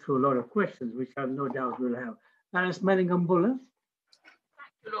might get through a lot of questions, which I have no doubt we'll have. Anas Malingambulla.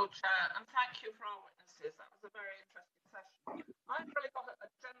 Lord Chair, and thank you for our witnesses. That was a very interesting session. I've really got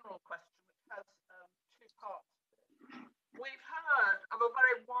a general question which has two parts. We've heard of a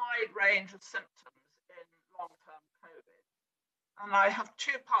very wide range of symptoms in long-term COVID, and I have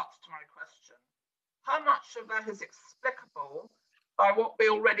two parts to my question. How much of that is explicable by what we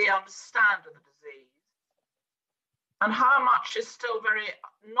already understand of the disease? And how much is still very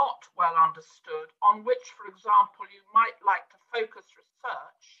not well understood, on which, for example, you might like to focus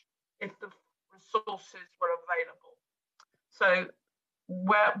research if the resources were available? So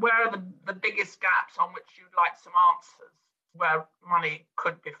where are the biggest gaps on which you'd like some answers, where money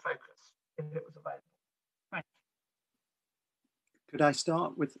could be focused if it was available? Thank you. Could I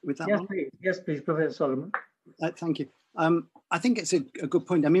start with that one? Please. Yes, please, Professor Solomon. Thank you. I think it's a good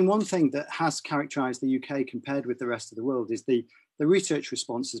point. I mean, one thing that has characterized the UK compared with the rest of the world is the research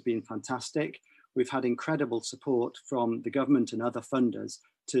response has been fantastic. We've had incredible support from the government and other funders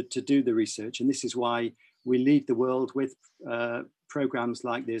to do the research. And this is why we lead the world with programs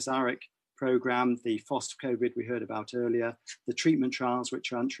like the AZARIC program, the PHOSP COVID we heard about earlier, the treatment trials,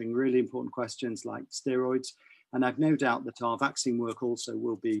 which are answering really important questions like steroids. And I've no doubt that our vaccine work also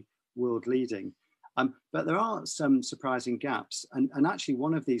will be world leading. But there are some surprising gaps. And actually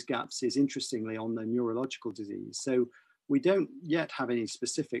one of these gaps is interestingly on the neurological disease. So we don't yet have any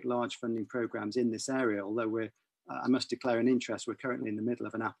specific large funding programs in this area, although I must declare an interest. We're currently in the middle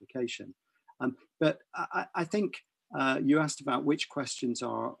of an application. But I think you asked about which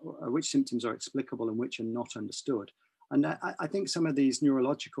symptoms are explicable and which are not understood. And I think some of these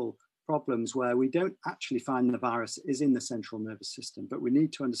neurological problems where we don't actually find the virus is in the central nervous system, but we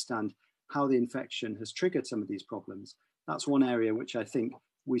need to understand how the infection has triggered some of these problems. That's one area which I think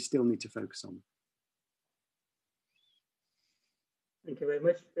we still need to focus on. Thank you very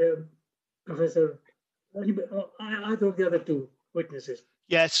much. Professor, either of the other two witnesses.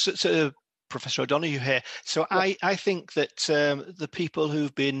 Yes, so Professor O'Donoghue here. So yes. I think that the people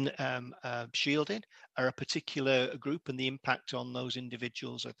who've been shielded are a particular group, and the impact on those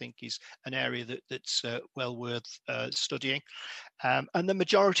individuals, I think, is an area that's well worth studying. And the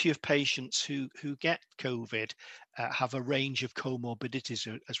majority of patients who get COVID have a range of comorbidities,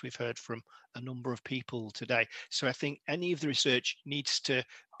 as we've heard from a number of people today. So I think any of the research needs to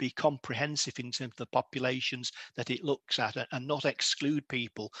be comprehensive in terms of the populations that it looks at, and not exclude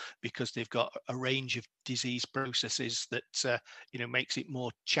people because they've got a range of disease processes that makes it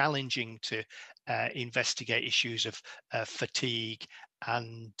more challenging to investigate issues of fatigue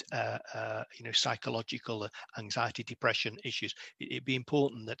and psychological anxiety, depression issues. It'd be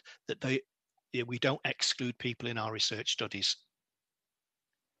important that we don't exclude people in our research studies.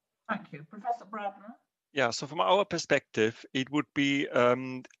 Thank you. Professor Bradner? Yeah, so from our perspective, it would be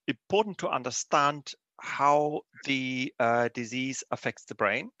important to understand how the disease affects the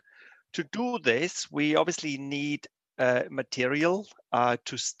brain. To do this, we obviously need material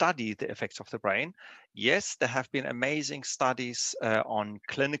to study the effects of the brain. Yes, there have been amazing studies on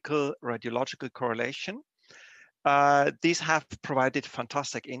clinical radiological correlation. These have provided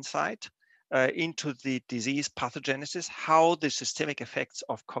fantastic insight into the disease pathogenesis, how the systemic effects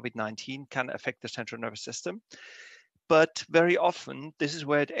of COVID-19 can affect the central nervous system. But very often, this is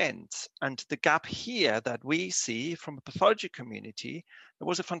where it ends. And the gap here that we see from the pathology community, there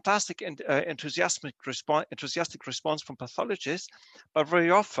was a fantastic and enthusiastic response from pathologists, but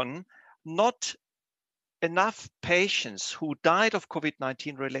very often not enough patients who died of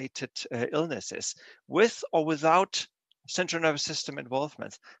COVID-19 related illnesses with or without central nervous system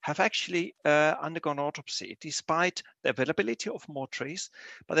involvement have actually undergone autopsy, despite the availability of mortuaries.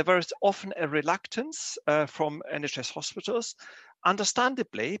 But there was often a reluctance from NHS hospitals,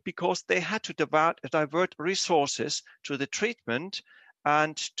 understandably, because they had to divert resources to the treatment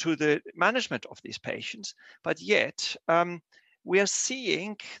and to the management of these patients. But yet, we are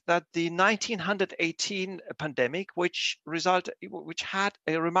seeing that the 1918 pandemic, which had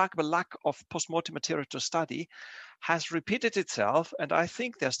a remarkable lack of post-mortem material to study, has repeated itself. And I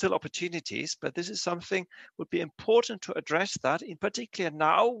think there are still opportunities, but this is something would be important to address that, in particular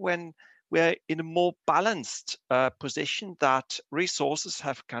now when we're in a more balanced position, that resources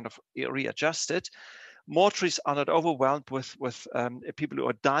have kind of readjusted. Mortuaries are not overwhelmed with people who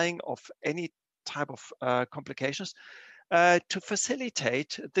are dying of any type of complications. To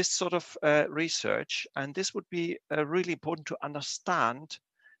facilitate this sort of research, and this would be really important to understand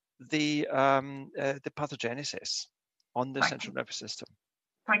the pathogenesis on the central nervous system.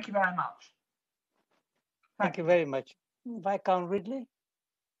 Thank you very much. Thank you very much. Viscount Ridley?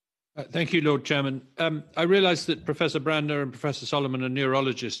 Thank you, Lord Chairman. I realise that Professor Brandner and Professor Solomon are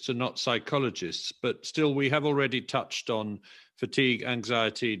neurologists and not psychologists, but still we have already touched on fatigue,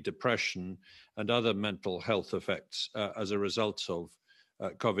 anxiety, depression, and other mental health effects as a result of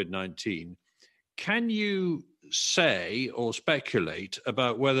COVID-19. Can you say or speculate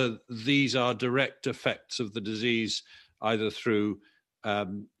about whether these are direct effects of the disease, either through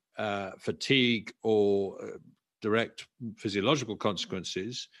fatigue or direct physiological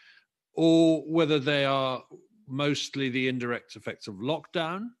consequences, or whether they are mostly the indirect effects of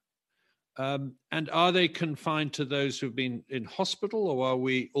lockdown? And are they confined to those who've been in hospital, or are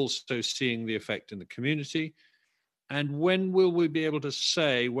we also seeing the effect in the community? And when will we be able to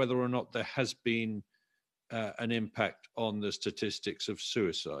say whether or not there has been an impact on the statistics of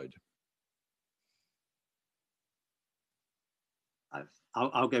suicide?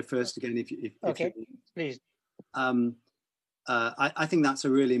 I'll go first again if okay, please. I think that's a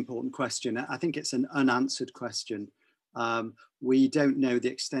really important question. I think it's an unanswered question. We don't know the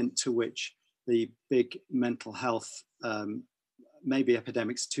extent to which the big mental health, maybe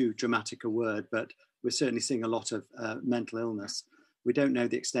epidemic's too dramatic a word, but we're certainly seeing a lot of mental illness. We don't know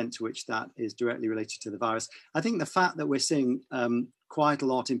the extent to which that is directly related to the virus. I think the fact that we're seeing quite a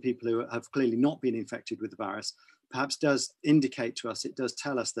lot in people who have clearly not been infected with the virus perhaps does indicate to us, it does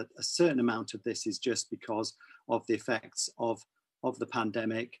tell us that a certain amount of this is just because of the effects of the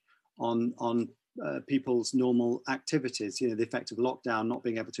pandemic on people's normal activities, the effect of lockdown, not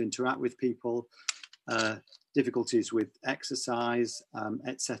being able to interact with people, difficulties with exercise,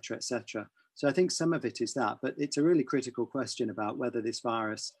 etc., etc. So I think some of it is that, but it's a really critical question about whether this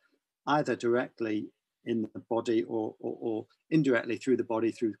virus, either directly in the body or indirectly through the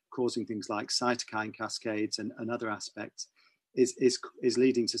body, through causing things like cytokine cascades and other aspects, is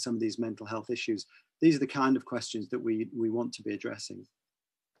leading to some of these mental health issues. These are the kind of questions that we want to be addressing.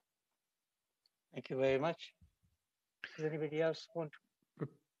 Thank you very much. Does anybody else want to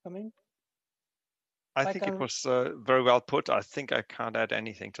come in? I think it was very well put. I think I can't add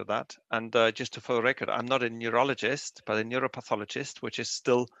anything to that. And just for the record, I'm not a neurologist, but a neuropathologist, which is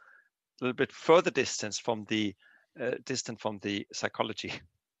still a little bit further distant from the psychology.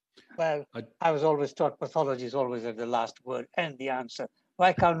 Well, I was always taught pathology is always at the last word and the answer.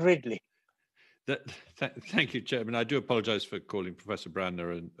 Viscount Ridley. Thank you, Chairman. I do apologise for calling Professor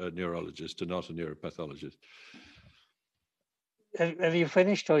Brandner a neurologist and not a neuropathologist. Have you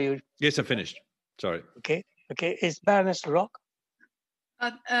finished, or you? Yes, I finished. Sorry. Okay. Is Baroness Rock?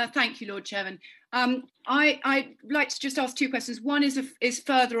 Thank you, Lord Chairman. I'd like to just ask two questions. One is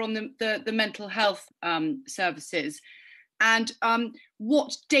further on the mental health services, and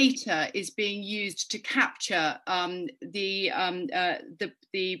what data is being used to capture the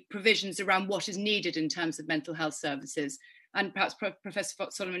provisions around what is needed in terms of mental health services. And perhaps Professor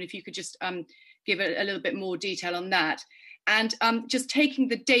Solomon, if you could just give a little bit more detail on that. And just taking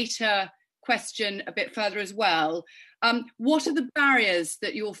the data question a bit further as well, what are the barriers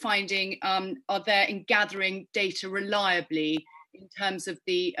that you're finding are there in gathering data reliably in terms of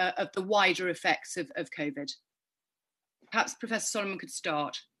the wider effects of COVID? Perhaps Professor Solomon could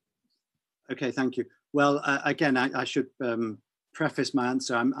start. Okay, thank you. Well, again, I should preface my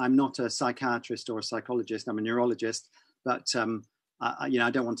answer. I'm not a psychiatrist or a psychologist. I'm a neurologist, but I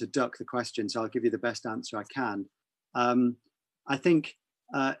don't want to duck the question, so I'll give you the best answer I can. I think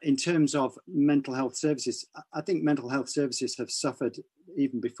in terms of mental health services, I think mental health services have suffered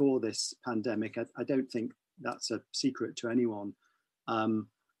even before this pandemic. I don't think that's a secret to anyone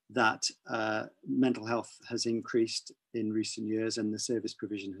that mental health has increased in recent years and the service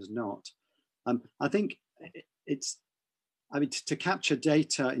provision has not. I think to capture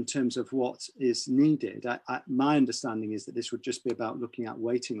data in terms of what is needed, my understanding is that this would just be about looking at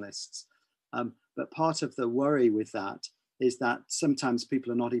waiting lists. But part of the worry with that is that sometimes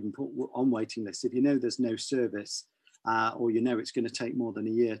people are not even put on waiting lists. If you know there's no service or you know it's going to take more than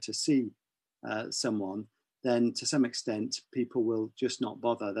a year to see someone, then to some extent people will just not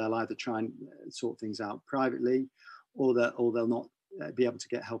bother. They'll either try and sort things out privately or they'll not be able to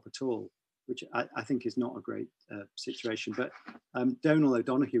get help at all, which I think is not a great situation. But Donal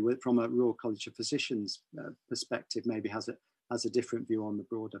O'Donoghue, from a Royal College of Physicians perspective, maybe has a different view on the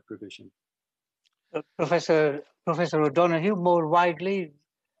broader provision. Professor O'Donoghue, more widely.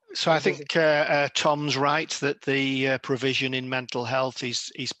 So I think Tom's right that the provision in mental health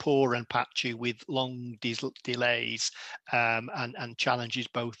is poor and patchy, with long delays and challenges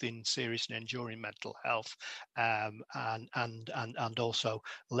both in serious and enduring mental health and also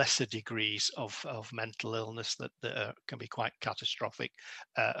lesser degrees of mental illness that can be quite catastrophic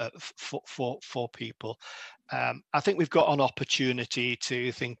for people. I think we've got an opportunity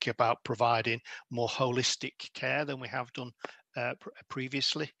to think about providing more holistic care than we have done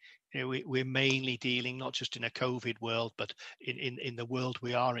previously we're mainly dealing, not just in a COVID world, but in the world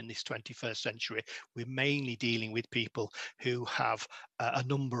we are in this 21st century, we're mainly dealing with people who have a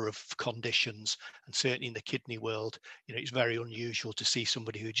number of conditions. And certainly in the kidney world, it's very unusual to see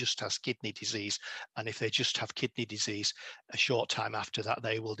somebody who just has kidney disease. And if they just have kidney disease, a short time after that,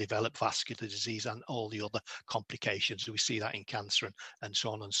 they will develop vascular disease and all the other complications. We see that in cancer and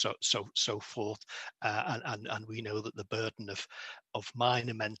so on and so forth. And we know that the burden of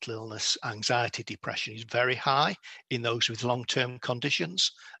minor mental illness, anxiety, depression is very high in those with long-term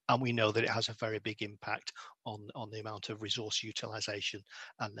conditions. And we know that it has a very big impact on the amount of resource utilization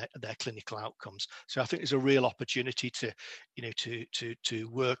and their clinical outcomes. So I think there's a real opportunity to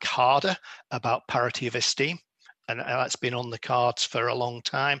work harder about parity of esteem. And that's been on the cards for a long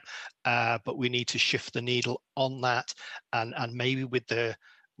time, but we need to shift the needle on that, and maybe with the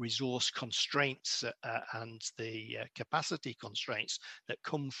resource constraints and the capacity constraints that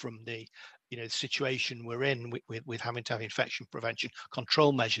come from the situation we're in with having to have infection prevention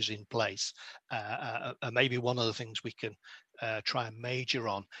control measures in place. Maybe one of the things we can try and major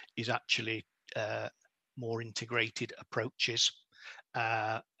on is actually more integrated approaches.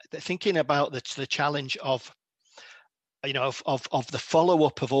 Thinking about the challenge of the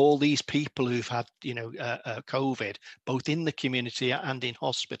follow-up of all these people who've had, COVID, both in the community and in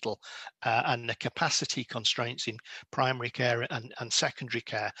hospital, and the capacity constraints in primary care and secondary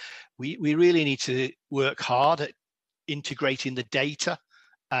care, we really need to work hard at integrating the data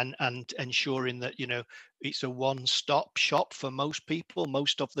and ensuring that, it's a one-stop shop for most people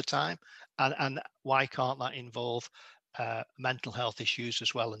most of the time. And why can't that involve mental health issues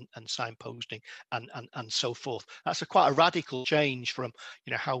as well, and signposting and so forth? That's quite a radical change from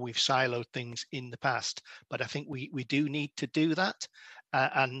how we've siloed things in the past, but I think we do need to do that,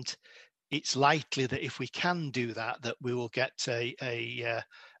 and it's likely that if we can do that we will get a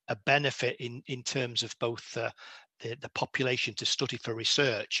benefit in terms of both the population to study for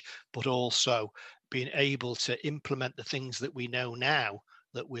research, but also being able to implement the things that we know now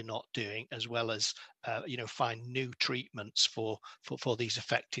that we're not doing, as well as find new treatments for these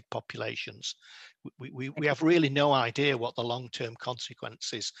affected populations. We have really no idea what the long-term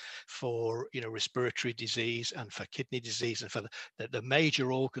consequences for respiratory disease and for kidney disease and for the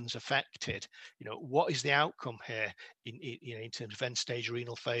major organs affected. What is the outcome here in terms of end-stage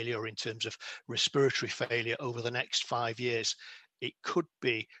renal failure, or in terms of respiratory failure over the next 5 years? It could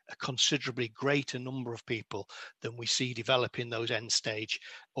be a considerably greater number of people than we see developing those end-stage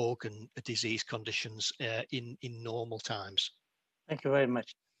organ disease conditions in normal times. Thank you very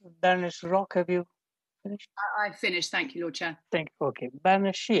much. Baroness Rock, have you finished? I've finished. Thank you, Lord Chair. Thank you. Okay.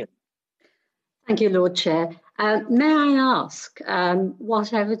 Baroness Shear. Thank you, Lord Chair. May I ask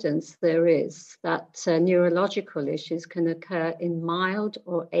what evidence there is that neurological issues can occur in mild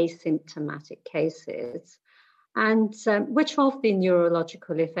or asymptomatic cases? And which of the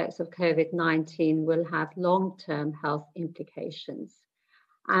neurological effects of COVID-19 will have long-term health implications?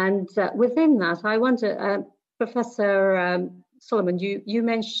 And within that, I wonder, Professor Solomon, you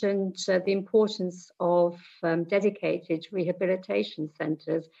mentioned the importance of dedicated rehabilitation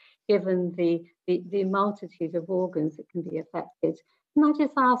centres, given the multitude of organs that can be affected. Can I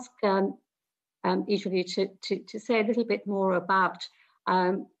just ask each of you to say a little bit more about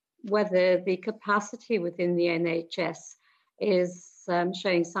whether the capacity within the NHS is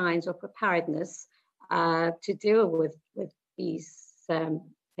showing signs of preparedness to deal with these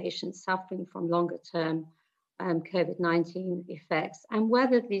patients suffering from longer term COVID-19 effects, and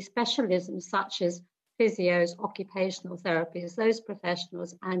whether the specialisms such as physios, occupational therapists, those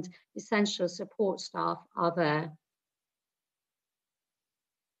professionals and essential support staff are there.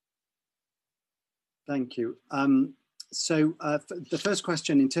 Thank you. So the first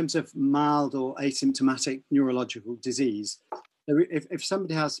question, in terms of mild or asymptomatic neurological disease, if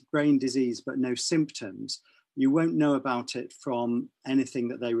somebody has brain disease but no symptoms, you won't know about it from anything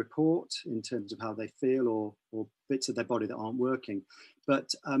that they report in terms of how they feel or bits of their body that aren't working. But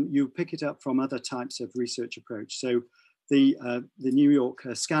you pick it up from other types of research approach. So the New York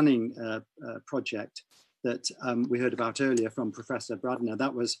scanning project that we heard about earlier from Professor Bradner,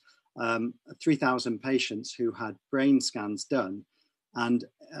 that was 3,000 patients who had brain scans done, and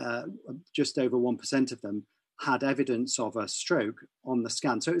just over 1% of them had evidence of a stroke on the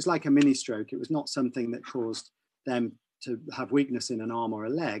scan. So it was like a mini stroke. It was not something that caused them to have weakness in an arm or a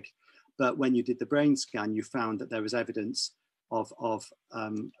leg. But when you did the brain scan, you found that there was evidence of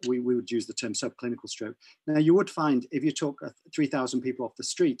we would use the term subclinical stroke. Now, you would find, if you took 3,000 people off the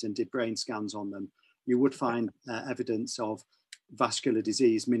street and did brain scans on them, you would find evidence of vascular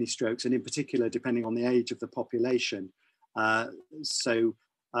disease, mini strokes, and in particular, depending on the age of the population. So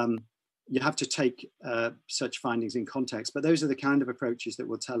You have to take such findings in context, but those are the kind of approaches that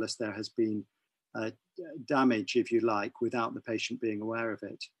will tell us there has been damage, if you like, without the patient being aware of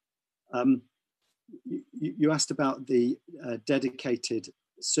it. You asked about the dedicated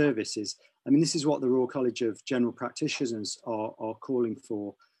services. I mean, this is what the Royal College of General Practitioners are calling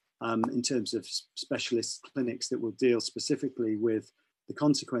for in terms of specialist clinics that will deal specifically with the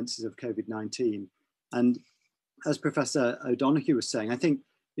consequences of COVID-19. And as Professor O'Donoghue was saying, I think,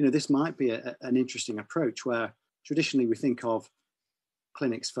 you know, this might be an interesting approach where traditionally we think of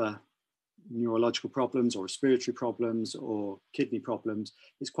clinics for neurological problems or respiratory problems or kidney problems.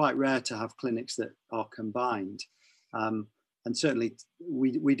 It's quite rare to have clinics that are combined. And certainly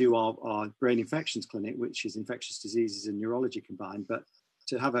we do our brain infections clinic, which is infectious diseases and neurology combined, but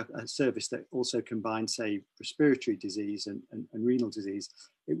to have a service that also combines, say, respiratory disease and renal disease,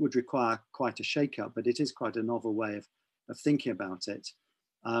 it would require quite a shake-up, but it is quite a novel way of thinking about it.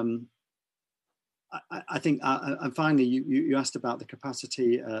 I think, and finally, you asked about the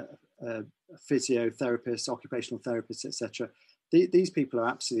capacity, physiotherapists, occupational therapists, etc. These people are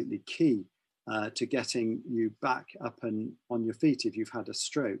absolutely key to getting you back up and on your feet if you've had a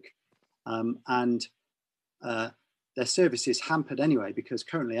stroke. And their service is hampered anyway, because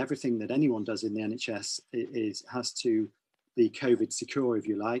currently everything that anyone does in the NHS has to be COVID secure, if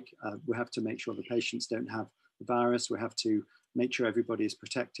you like. We have to make sure the patients don't have the virus. We have to make sure everybody is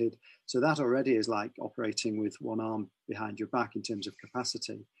protected. So that already is like operating with one arm behind your back in terms of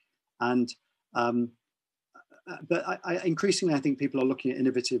capacity. And but increasingly, I think people are looking at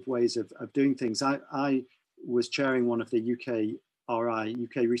innovative ways of doing things. I was chairing one of the UK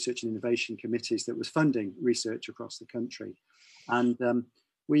Research and Innovation Committees that was funding research across the country. And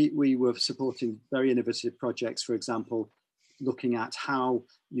we were supporting very innovative projects, for example, looking at how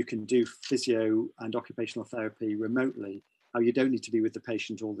you can do physio and occupational therapy remotely, how you don't need to be with the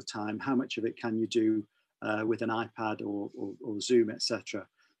patient all the time, how much of it can you do with an iPad or Zoom, etc.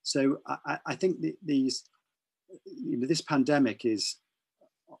 So I think this pandemic is,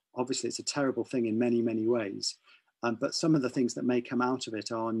 obviously it's a terrible thing in many, many ways. But some of the things that may come out of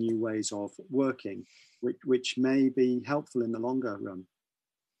it are new ways of working, which may be helpful in the longer run.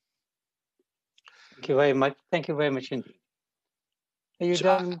 Thank you very much. Thank you very much indeed. Are you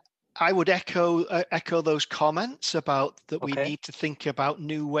done? I would echo those comments about that. We need to think about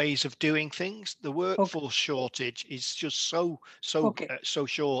new ways of doing things. The workforce shortage is just so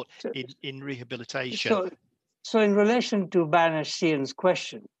short in rehabilitation. So in relation to Babu-Narayan's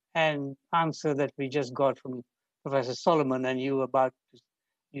question and answer that we just got from Professor Solomon and you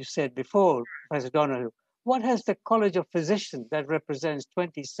said before, Professor Donoghue, what has the College of Physicians that represents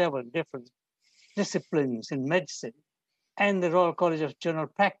 27 different disciplines in medicine and the Royal College of General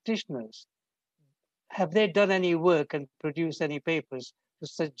Practitioners, have they done any work and produced any papers to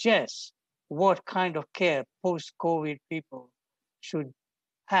suggest what kind of care post-COVID people should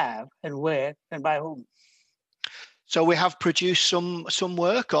have and where and by whom? So we have produced some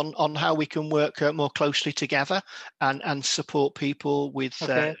work on how we can work more closely together and support people with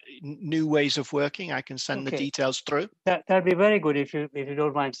new ways of working. I can send the details through. That'd be very good if you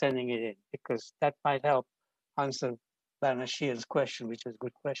don't mind sending it in, because that might help answer Babu-Narayan's question, which is a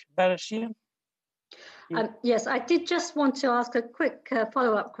good question. Babu-Narayan? Yes, I did just want to ask a quick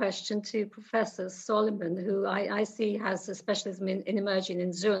follow-up question to Professor Solomon, who I see has a specialism in emerging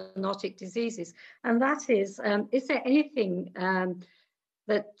and zoonotic diseases. And that is there anything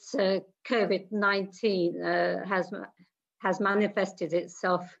that COVID-19 has manifested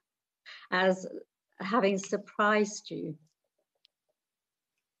itself as having surprised you?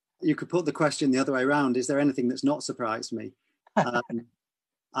 You could put the question the other way around. Is there anything that's not surprised me?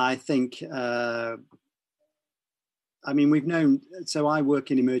 I think, I mean, we've known, so I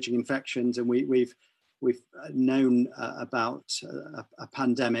work in emerging infections, and we've known about a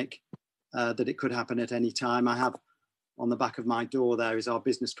pandemic, that it could happen at any time. I have on the back of my door, there is our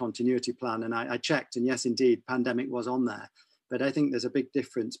business continuity plan. And I checked, and yes, indeed, pandemic was on there. But I think there's a big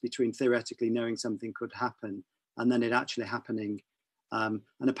difference between theoretically knowing something could happen and then it actually happening. And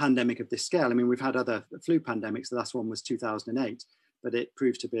a pandemic of this scale. I mean, we've had other flu pandemics. The last one was 2008. But it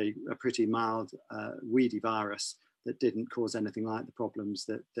proved to be a pretty mild, weedy virus that didn't cause anything like the problems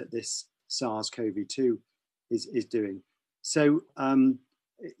that this SARS-CoV-2 is doing. So,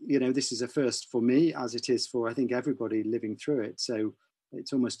 you know, this is a first for me, as it is for, I think, everybody living through it. So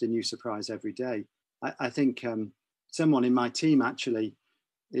it's almost a new surprise every day. I think someone in my team actually,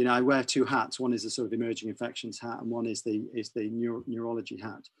 you know, I wear two hats. One is the sort of emerging infections hat, and one is the neurology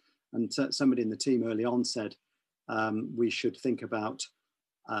hat. And somebody in the team early on said, we should think about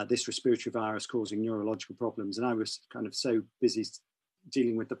this respiratory virus causing neurological problems. And I was kind of so busy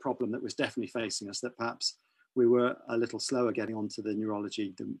dealing with the problem that was definitely facing us, that perhaps we were a little slower getting onto the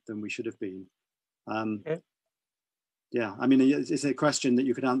neurology than we should have been. Yeah, I mean, it's a question that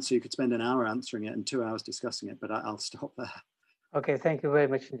you could answer. You could spend an hour answering it and 2 hours discussing it, but I'll stop there. Okay, thank you very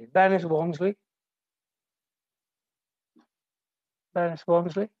much indeed. Baroness Walmsley. Baroness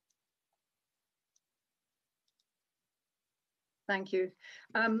Walmsley. Thank you.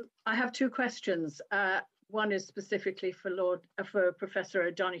 I have two questions. One is specifically for Professor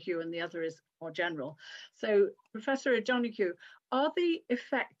O'Donoghue, and the other is more general. So, Professor O'Donoghue, are the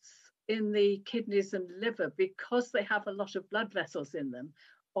effects in the kidneys and liver because they have a lot of blood vessels in them,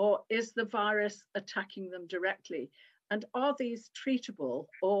 or is the virus attacking them directly? And are these treatable,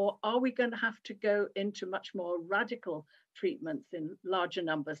 or are we going to have to go into much more radical treatments in larger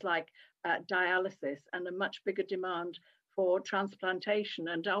numbers, like dialysis, and a much bigger demand for transplantation?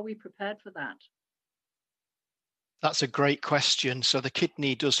 And are we prepared for that? That's a great question. So the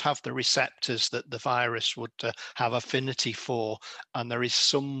kidney does have the receptors that the virus would have affinity for, and there is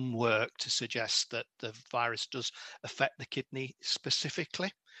some work to suggest that the virus does affect the kidney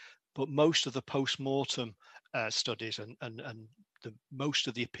specifically. But most of the post-mortem studies and most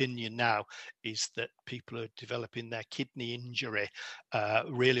of the opinion now is that people are developing their kidney injury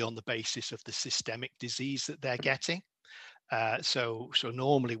really on the basis of the systemic disease that they're getting. So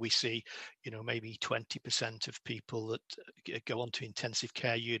normally we see, maybe 20% of people that go onto intensive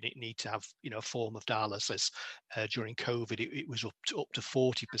care unit need to have, a form of dialysis. During COVID, it was up to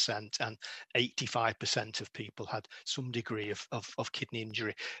 40%, and 85% of people had some degree of kidney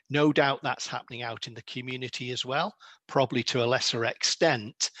injury. No doubt that's happening out in the community as well, probably to a lesser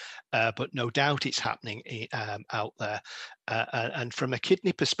extent, but no doubt it's happening out there. And from a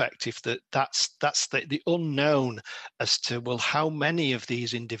kidney perspective, that's the unknown as to, well, how many of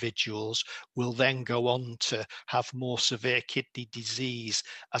these individuals will then go on to have more severe kidney disease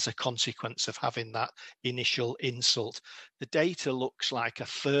as a consequence of having that initial insult. The data looks like a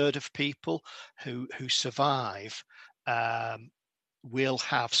third of people who survive will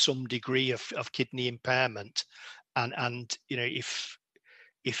have some degree of kidney impairment, and if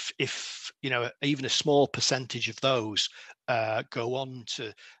even a small percentage of those go on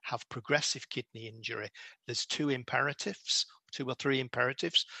to have progressive kidney injury, there's two or three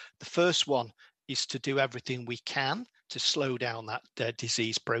imperatives. The first one is to do everything we can to slow down that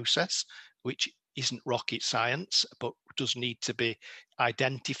disease process, which isn't rocket science, but does need to be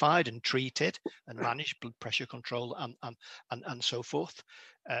identified and treated and managed, blood pressure control and so forth.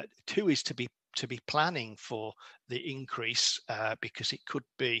 Two is to be planning for the increase, because it could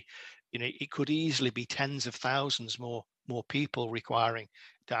be, it could easily be tens of thousands more people requiring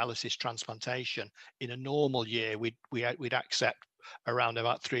dialysis transplantation. In a normal year, we'd accept around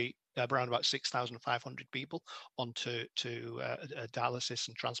about 6,500 people onto dialysis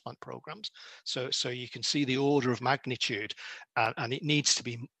and transplant programs. So you can see the order of magnitude, and it needs to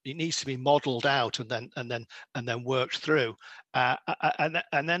be modelled out and then worked through.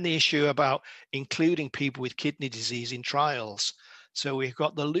 And then the issue about including people with kidney disease in trials. So we've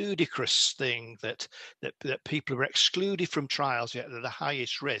got the ludicrous thing that people are excluded from trials yet they're the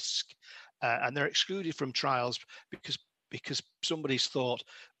highest risk, and they're excluded from trials because somebody's thought,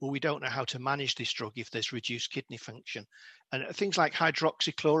 well, we don't know how to manage this drug if there's reduced kidney function. And things like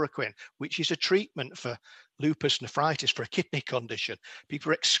hydroxychloroquine, which is a treatment for lupus nephritis, for a kidney condition,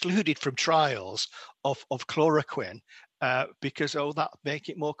 people are excluded from trials of chloroquine because, that make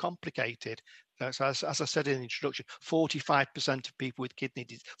it more complicated. So as I said in the introduction, 45% of people with kidney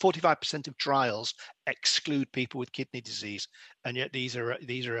disease, 45% of trials exclude people with kidney disease, and yet these are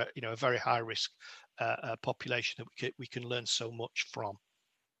a very high risk population that we can learn so much from.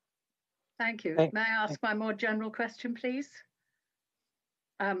 Thank you. May I ask my more general question, please?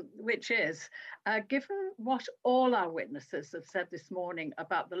 Which is, given what all our witnesses have said this morning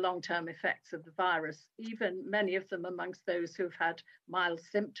about the long-term effects of the virus, even many of them amongst those who've had mild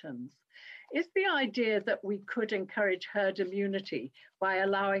symptoms, is the idea that we could encourage herd immunity by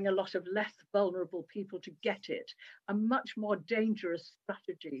allowing a lot of less vulnerable people to get it a much more dangerous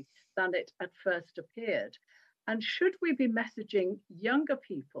strategy than it at first appeared? And should we be messaging younger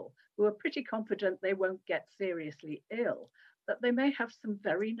people who are pretty confident they won't get seriously ill, that they may have some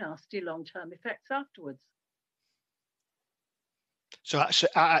very nasty long-term effects afterwards? So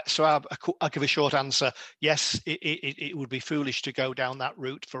I'll give a short answer. Yes, it would be foolish to go down that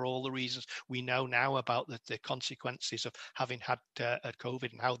route for all the reasons we know now about the consequences of having had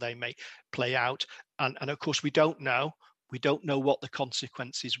COVID and how they may play out. And of course, we don't know we don't know what the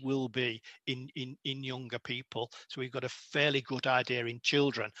consequences will be in younger people. So we've got a fairly good idea in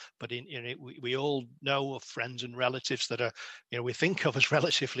children, but we all know of friends and relatives that are, we think of as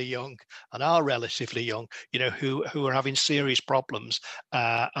relatively young and are relatively young, who are having serious problems,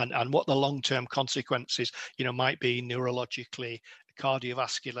 and what the long-term consequences, might be neurologically,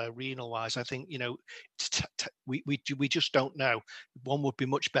 cardiovascular, renal-wise. I think, we just don't know. One would be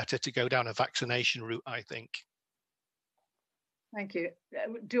much better to go down a vaccination route, I think. Thank you.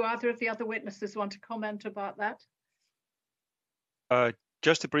 Do either of the other witnesses want to comment about that?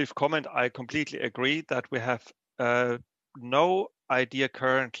 Just a brief comment. I completely agree that we have no idea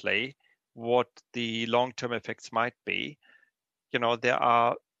currently what the long-term effects might be. There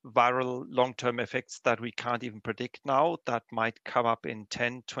are viral long-term effects that we can't even predict now that might come up in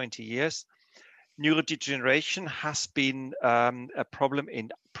 10, 20 years. Neurodegeneration has been a problem in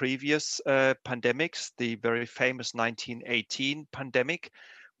previous pandemics, the very famous 1918 pandemic,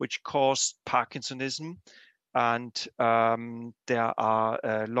 which caused Parkinsonism. And there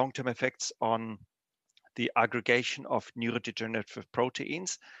are long-term effects on the aggregation of neurodegenerative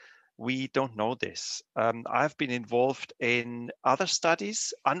proteins. We don't know this. I've been involved in other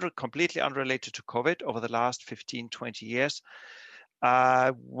studies completely unrelated to COVID over the last 15, 20 years,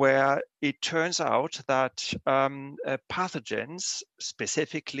 where it turns out that pathogens,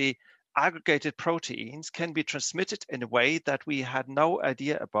 specifically aggregated proteins, can be transmitted in a way that we had no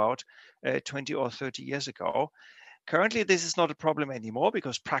idea about 20 or 30 years ago. Currently, this is not a problem anymore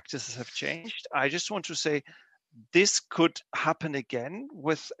because practices have changed. I just want to say this could happen again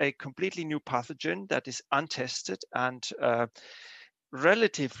with a completely new pathogen that is untested and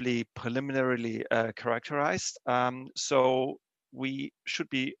relatively preliminarily characterized. So we should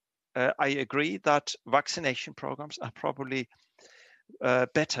be, I agree that vaccination programs are probably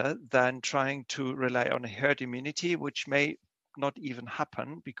better than trying to rely on a herd immunity, which may not even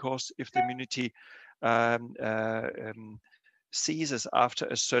happen, because if the immunity ceases after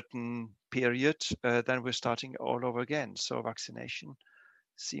a certain period, then we're starting all over again. So vaccination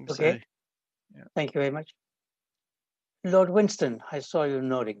seems... Okay. Yeah. Thank you very much. Lord Winston, I saw you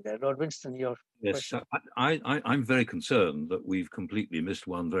nodding there. Lord Winston, your question. I'm very concerned that we've completely missed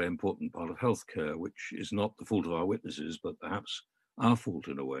one very important part of healthcare, which is not the fault of our witnesses, but perhaps our fault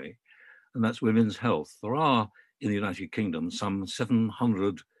in a way, and that's women's health. There are, in the United Kingdom, some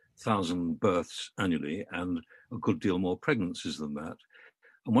 700,000 births annually and a good deal more pregnancies than that.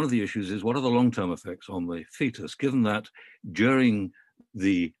 And one of the issues is, what are the long-term effects on the fetus, given that during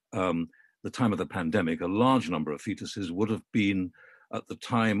the time of the pandemic, a large number of fetuses would have been at the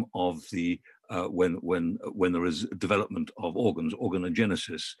time of the when there is development of organs,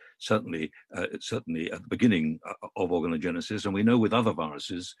 organogenesis, certainly at the beginning of organogenesis, and we know with other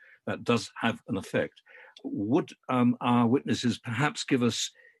viruses that does have an effect. Would our witnesses perhaps give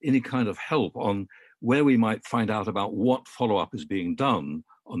us any kind of help on where we might find out about what follow-up is being done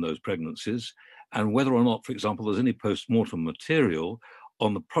on those pregnancies, and whether or not, for example, there's any post-mortem material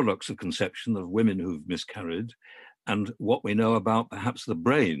on the products of conception of women who've miscarried, and what we know about perhaps the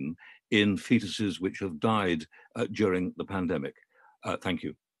brain in fetuses which have died during the pandemic. Thank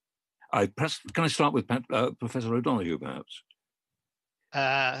you. Can I start with Professor O'Donoghue, perhaps?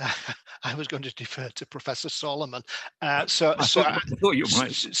 I was going to defer to Professor Solomon. I thought you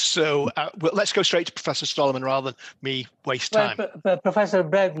might. Well, let's go straight to Professor Solomon rather than me waste time. But Professor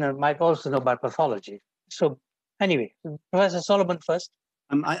Bregner might also know about pathology. So anyway, Professor Solomon first.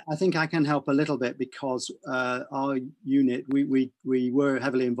 I think I can help a little bit, because our unit, we were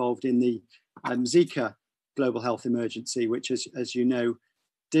heavily involved in the Zika global health emergency, which, as you know,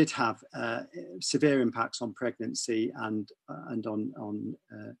 did have severe impacts on pregnancy and on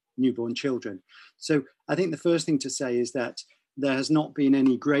newborn children. So I think the first thing to say is that there has not been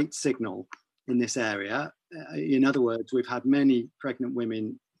any great signal in this area. In other words, we've had many pregnant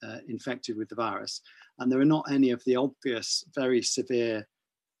women infected with the virus, and there are not any of the obvious, very severe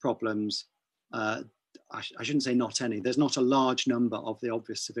problems. I shouldn't say not any. There's not a large number of the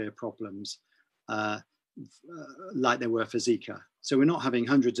obvious severe problems like there were for Zika. So we're not having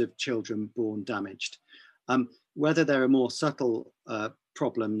hundreds of children born damaged. Whether there are more subtle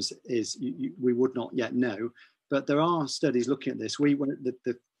problems we would not yet know, but there are studies looking at this.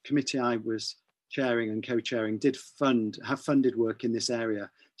 The committee I was chairing and co-chairing have funded work in this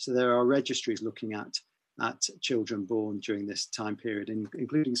area. So there are registries looking at children born during this time period,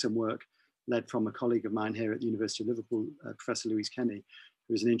 including some work led from a colleague of mine here at the University of Liverpool, Professor Louise Kenny,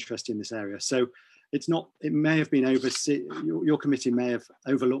 who has an interest in this area. So it may have been your committee may have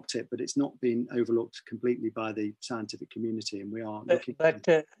overlooked it, but it's not been overlooked completely by the scientific community, and we are looking. But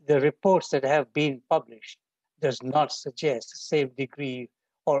the reports that have been published does not suggest the same degree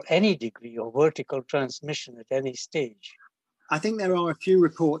or any degree of vertical transmission at any stage. I think there are a few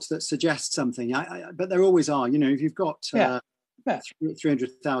reports that suggest something, but there always are. You know, if you've got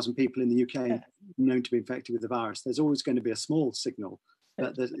 300,000 people in the UK known to be infected with the virus, there's always going to be a small signal.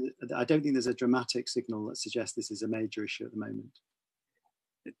 But I don't think there's a dramatic signal that suggests this is a major issue at the moment.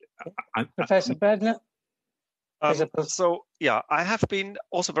 Professor Badler? So yeah, I have been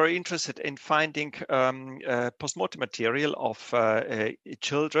also very interested in finding postmortem material of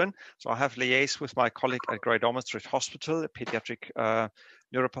children. So I have liaised with my colleague at Great Ormond Street Hospital, a pediatric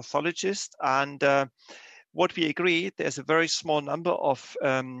neuropathologist, and what we agree, there's a very small number of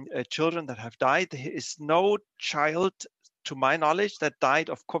children that have died. There is no child, to my knowledge, that died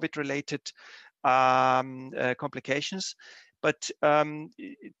of COVID-related complications. But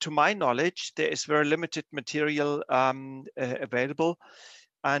to my knowledge, there is very limited material available,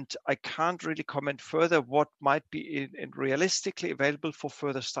 and I can't really comment further what might be realistically available for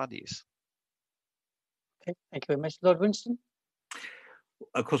further studies. Okay, thank you very much. Lord Winston?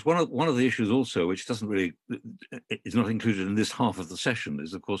 Of course, one of the issues also, which doesn't really, is not included in this half of the session,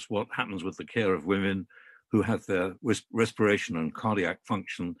 is of course what happens with the care of women who have their respiration and cardiac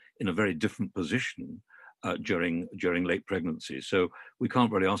function in a very different position during late pregnancy. So we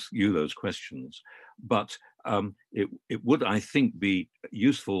can't really ask you those questions, but it would, I think, be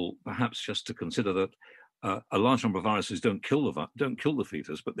useful perhaps just to consider that a large number of viruses don't kill the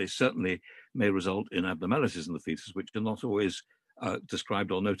fetus, but they certainly may result in abnormalities in the fetus, which are not always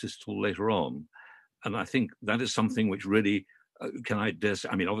described or noticed till later on. And I think that is something which really I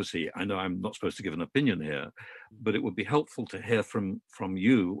mean, obviously, I know I'm not supposed to give an opinion here, but it would be helpful to hear from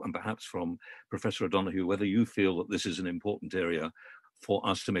you and perhaps from Professor O'Donoghue whether you feel that this is an important area for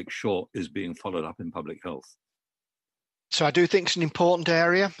us to make sure is being followed up in public health. So I do think it's an important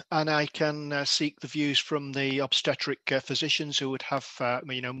area, and I can seek the views from the obstetric physicians who would have,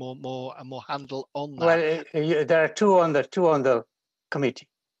 more handle on that. Well, there are two on the committee.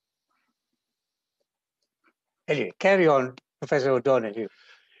 Anyway, carry on, Professor O'Donoghue.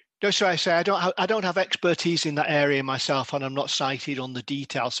 No, so I say I don't have expertise in that area myself, and I'm not cited on the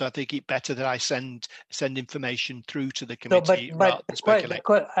details. So I think it's better that I send information through to the committee rather than speculate.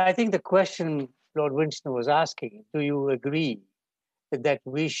 I think the question Lord Winston was asking: do you agree that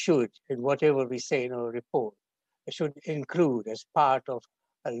we should, in whatever we say in our report, should include as part of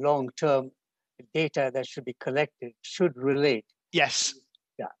a long-term data that should be collected, should relate? Yes.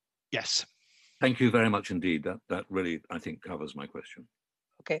 Yeah. Yes. Thank you very much indeed. That really, I think, covers my question.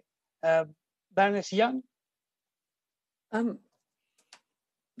 Okay. Baroness Young? The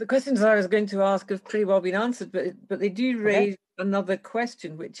questions I was going to ask have pretty well been answered, but they do raise another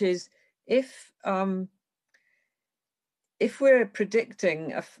question, which is if we're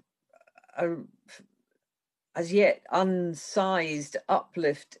predicting a as yet unsized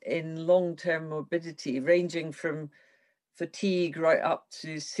uplift in long-term morbidity, ranging from fatigue right up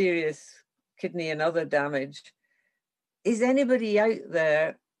to serious kidney and other damage, is anybody out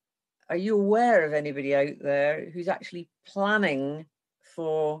there, are you aware of anybody out there who's actually planning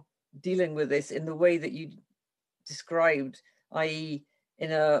for dealing with this in the way that you described, i.e.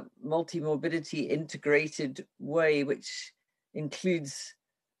 in a multi-morbidity integrated way, which includes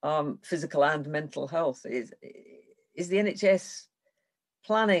physical and mental health? Is the NHS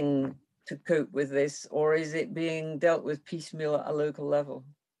planning to cope with this, or is it being dealt with piecemeal at a local level?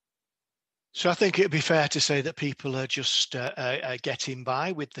 So I think it'd be fair to say that people are just getting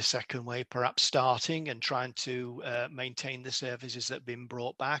by with the second wave, perhaps starting and trying to maintain the services that have been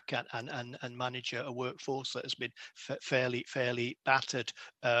brought back and manage a workforce that has been fairly battered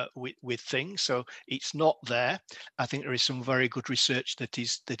with things. So it's not there. I think there is some very good research that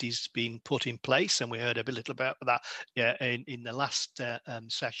is being put in place, and we heard a little about that in the last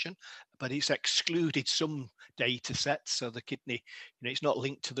session. But it's excluded some data sets. So the kidney, it's not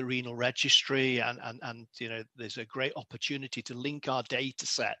linked to the renal registry, and there's a great opportunity to link our data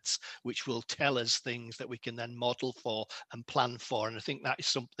sets, which will tell us things that we can then model for and plan for. And I think that is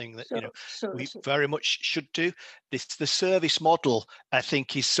something that we very much should do. The service model, I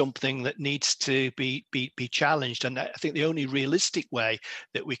think, is something that needs to be challenged. And I think the only realistic way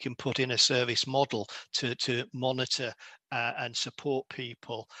that we can put in a service model to monitor and support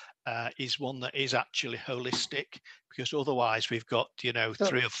people is one that is actually holistic, because otherwise we've got 3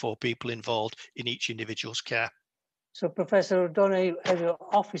 or 4 people involved in each individual's care. So Professor O'Donoghue, as an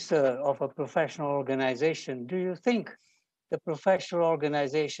officer of a professional organization, do you think the professional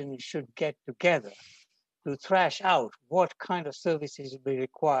organization should get together to thrash out what kind of services will be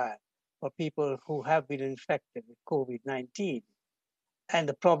required for people who have been infected with COVID-19 and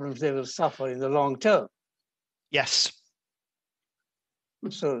the problems they will suffer in the long term? Yes.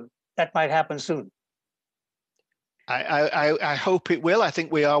 So that might happen soon. I hope it will. I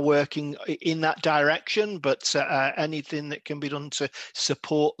think we are working in that direction, but anything that can be done to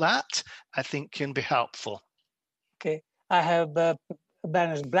support that, I think can be helpful. Okay. I have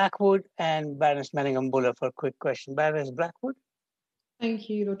Baroness Blackwood and Baroness Manningham-Buller for a quick question. Baroness Blackwood? Thank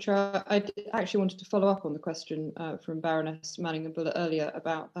you, Lord Chair. I actually wanted to follow up on the question from Baroness Manningham-Buller earlier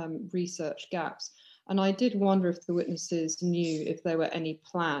about research gaps. And I did wonder if the witnesses knew if there were any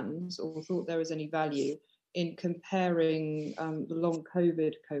plans or thought there was any value in comparing the long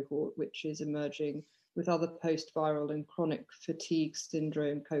COVID cohort, which is emerging, with other post-viral and chronic fatigue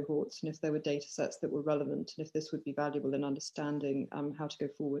syndrome cohorts, and if there were data sets that were relevant, and if this would be valuable in understanding how to go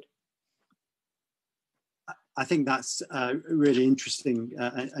forward. I think that's a really interesting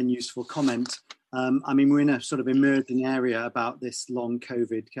and useful comment. I mean, we're in a sort of emerging area about this long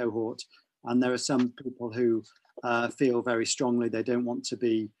COVID cohort, and there are some people who feel very strongly they don't want to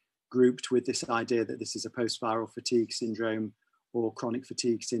be grouped with this idea that this is a post-viral fatigue syndrome or chronic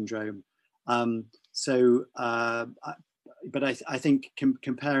fatigue syndrome. But I think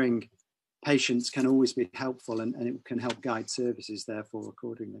comparing patients can always be helpful, and it can help guide services therefore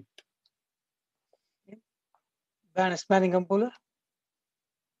accordingly. Baroness Manningham-Buller?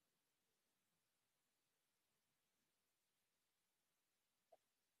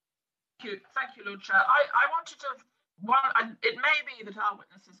 Thank you, Lord Chair. I wanted to, it may be that our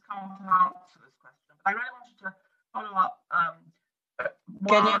witnesses can't answer this question, but I really wanted to follow up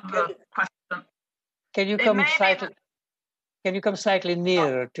question. Can you come slightly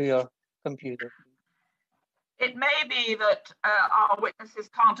nearer to your computer? It may be that our witnesses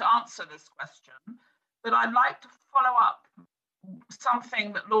can't answer this question, but I'd like to follow up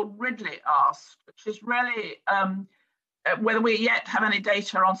something that Lord Ridley asked, which is really whether we yet have any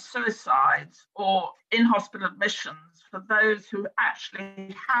data on suicides or in-hospital admissions for those who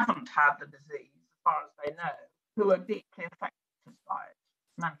actually haven't had the disease, as far as they know, who are deeply affected by it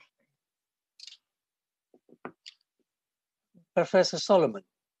mentally. Professor Solomon.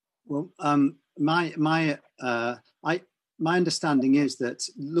 Well, my understanding is that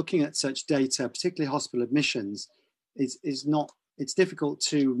looking at such data, particularly hospital admissions, is not. It's difficult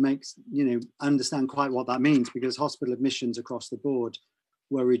to understand quite what that means, because hospital admissions across the board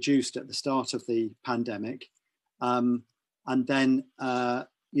were reduced at the start of the pandemic, and then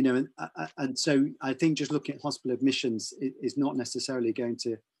and so I think just looking at hospital admissions is not necessarily going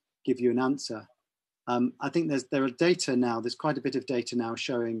to give you an answer. I think there are data now. There's quite a bit of data now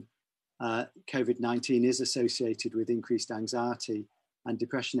showing COVID-19 is associated with increased anxiety and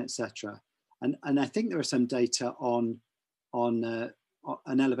depression, etc. And I think there are some data on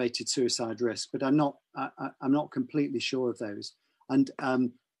an elevated suicide risk, but I'm not completely sure of those. And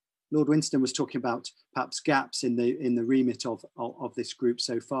Lord Winston was talking about perhaps gaps in the remit of this group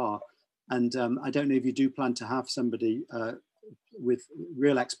so far. And I don't know if you do plan to have somebody with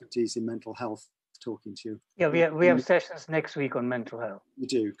real expertise in mental health talking to you. Yeah, we have sessions next week on mental health. You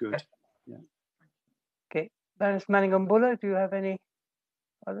do, good. Yeah. Okay, Baroness Manningham-Buller, do you have any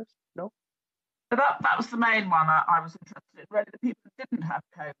others? No. So that was the main one I was interested in, really the people who didn't have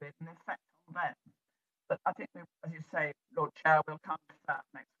COVID and the effect on them. But I think, as you say, Lord Chair, we'll come to that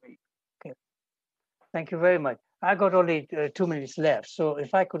next week. Okay. Thank you very much. I got only 2 minutes left. So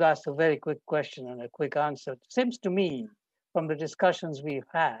if I could ask a very quick question and a quick answer. It seems to me, from the discussions we've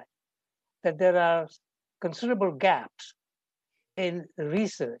had, that there are considerable gaps in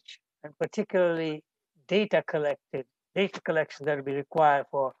research, and particularly data collection that will be required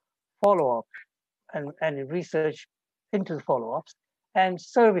for follow-up and research into the follow-ups, and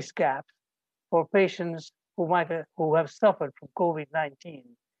service gaps for patients who have suffered from COVID-19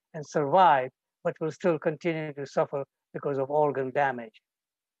 and survived, but will still continue to suffer because of organ damage.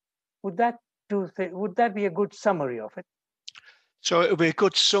 Would that be a good summary of it? So it would be a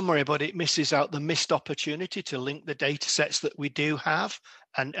good summary, but it misses out the missed opportunity to link the data sets that we do have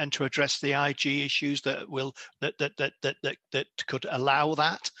and to address the IG issues that could allow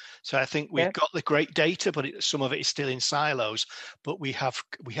that. So I think we've got the great data, but some of it is still in silos. But we have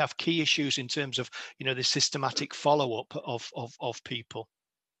key issues in terms of the systematic follow-up of people.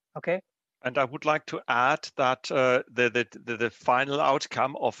 Okay. And I would like to add that the final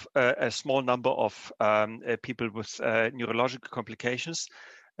outcome of a small number of people with neurological complications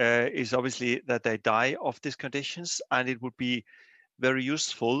is obviously that they die of these conditions, and it would be very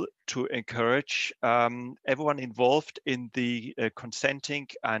useful to encourage everyone involved in the consenting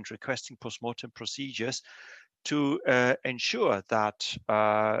and requesting postmortem procedures to ensure that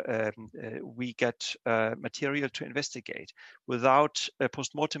we get material to investigate. Without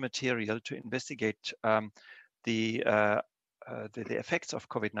postmortem material to investigate the effects of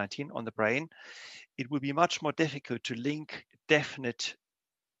COVID-19 on the brain, it will be much more difficult to link definite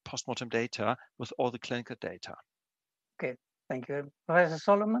postmortem data with all the clinical data. Okay, thank you. Professor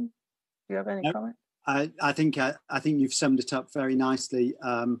Solomon, do you have any comment? I think you've summed it up very nicely.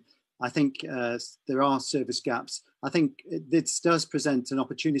 I think there are service gaps. I think this does present an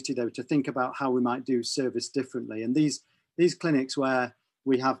opportunity, though, to think about how we might do service differently. And these clinics where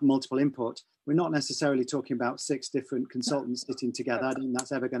we have multiple input, we're not necessarily talking about 6 different consultants sitting together. I don't think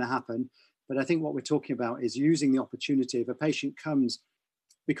that's ever going to happen. But I think what we're talking about is using the opportunity. If a patient comes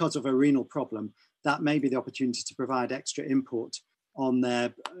because of a renal problem, that may be the opportunity to provide extra input on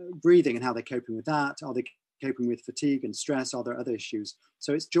their breathing and how they're coping with that. Are they coping with fatigue and stress? Are there other issues?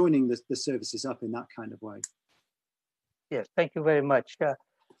 So it's joining the services up in that kind of way. Yes, thank you very much.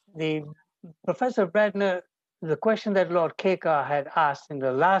 The Professor Bradner, the question that Lord Kekar had asked in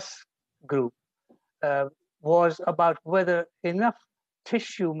the last group was about whether enough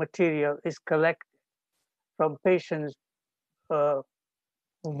tissue material is collected from patients who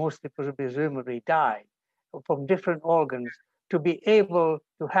mostly presumably died from different organs to be able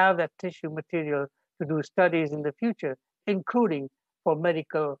to have that tissue material to do studies in the future, including for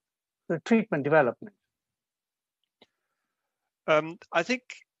medical treatment development. I think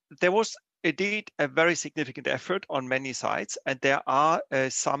there was indeed a very significant effort on many sides, and there are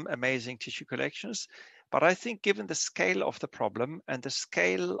some amazing tissue collections. But I think given the scale of the problem and the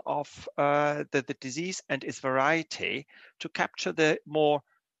scale of the disease and its variety, to capture the more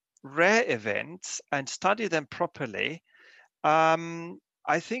rare events and study them properly,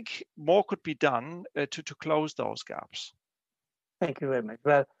 I think more could be done to close those gaps. Thank you very much.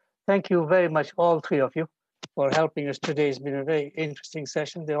 Well, thank you very much, all 3 of you, for helping us today. It's been a very interesting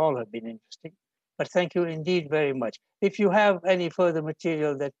session. They all have been interesting. But thank you indeed very much. If you have any further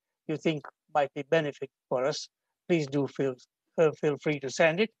material that you think might be benefit for us, please do feel free to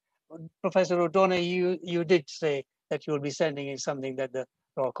send it. Professor O'Donnell, you did say that you will be sending in something that the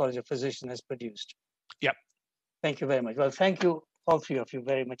Royal College of Physicians has produced. Yep. Thank you very much. Well, thank you, all 3 of you,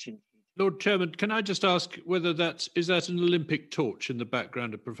 very much indeed. Lord Chairman, can I just ask whether is that an Olympic torch in the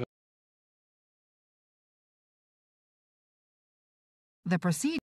background of Professor? The procedure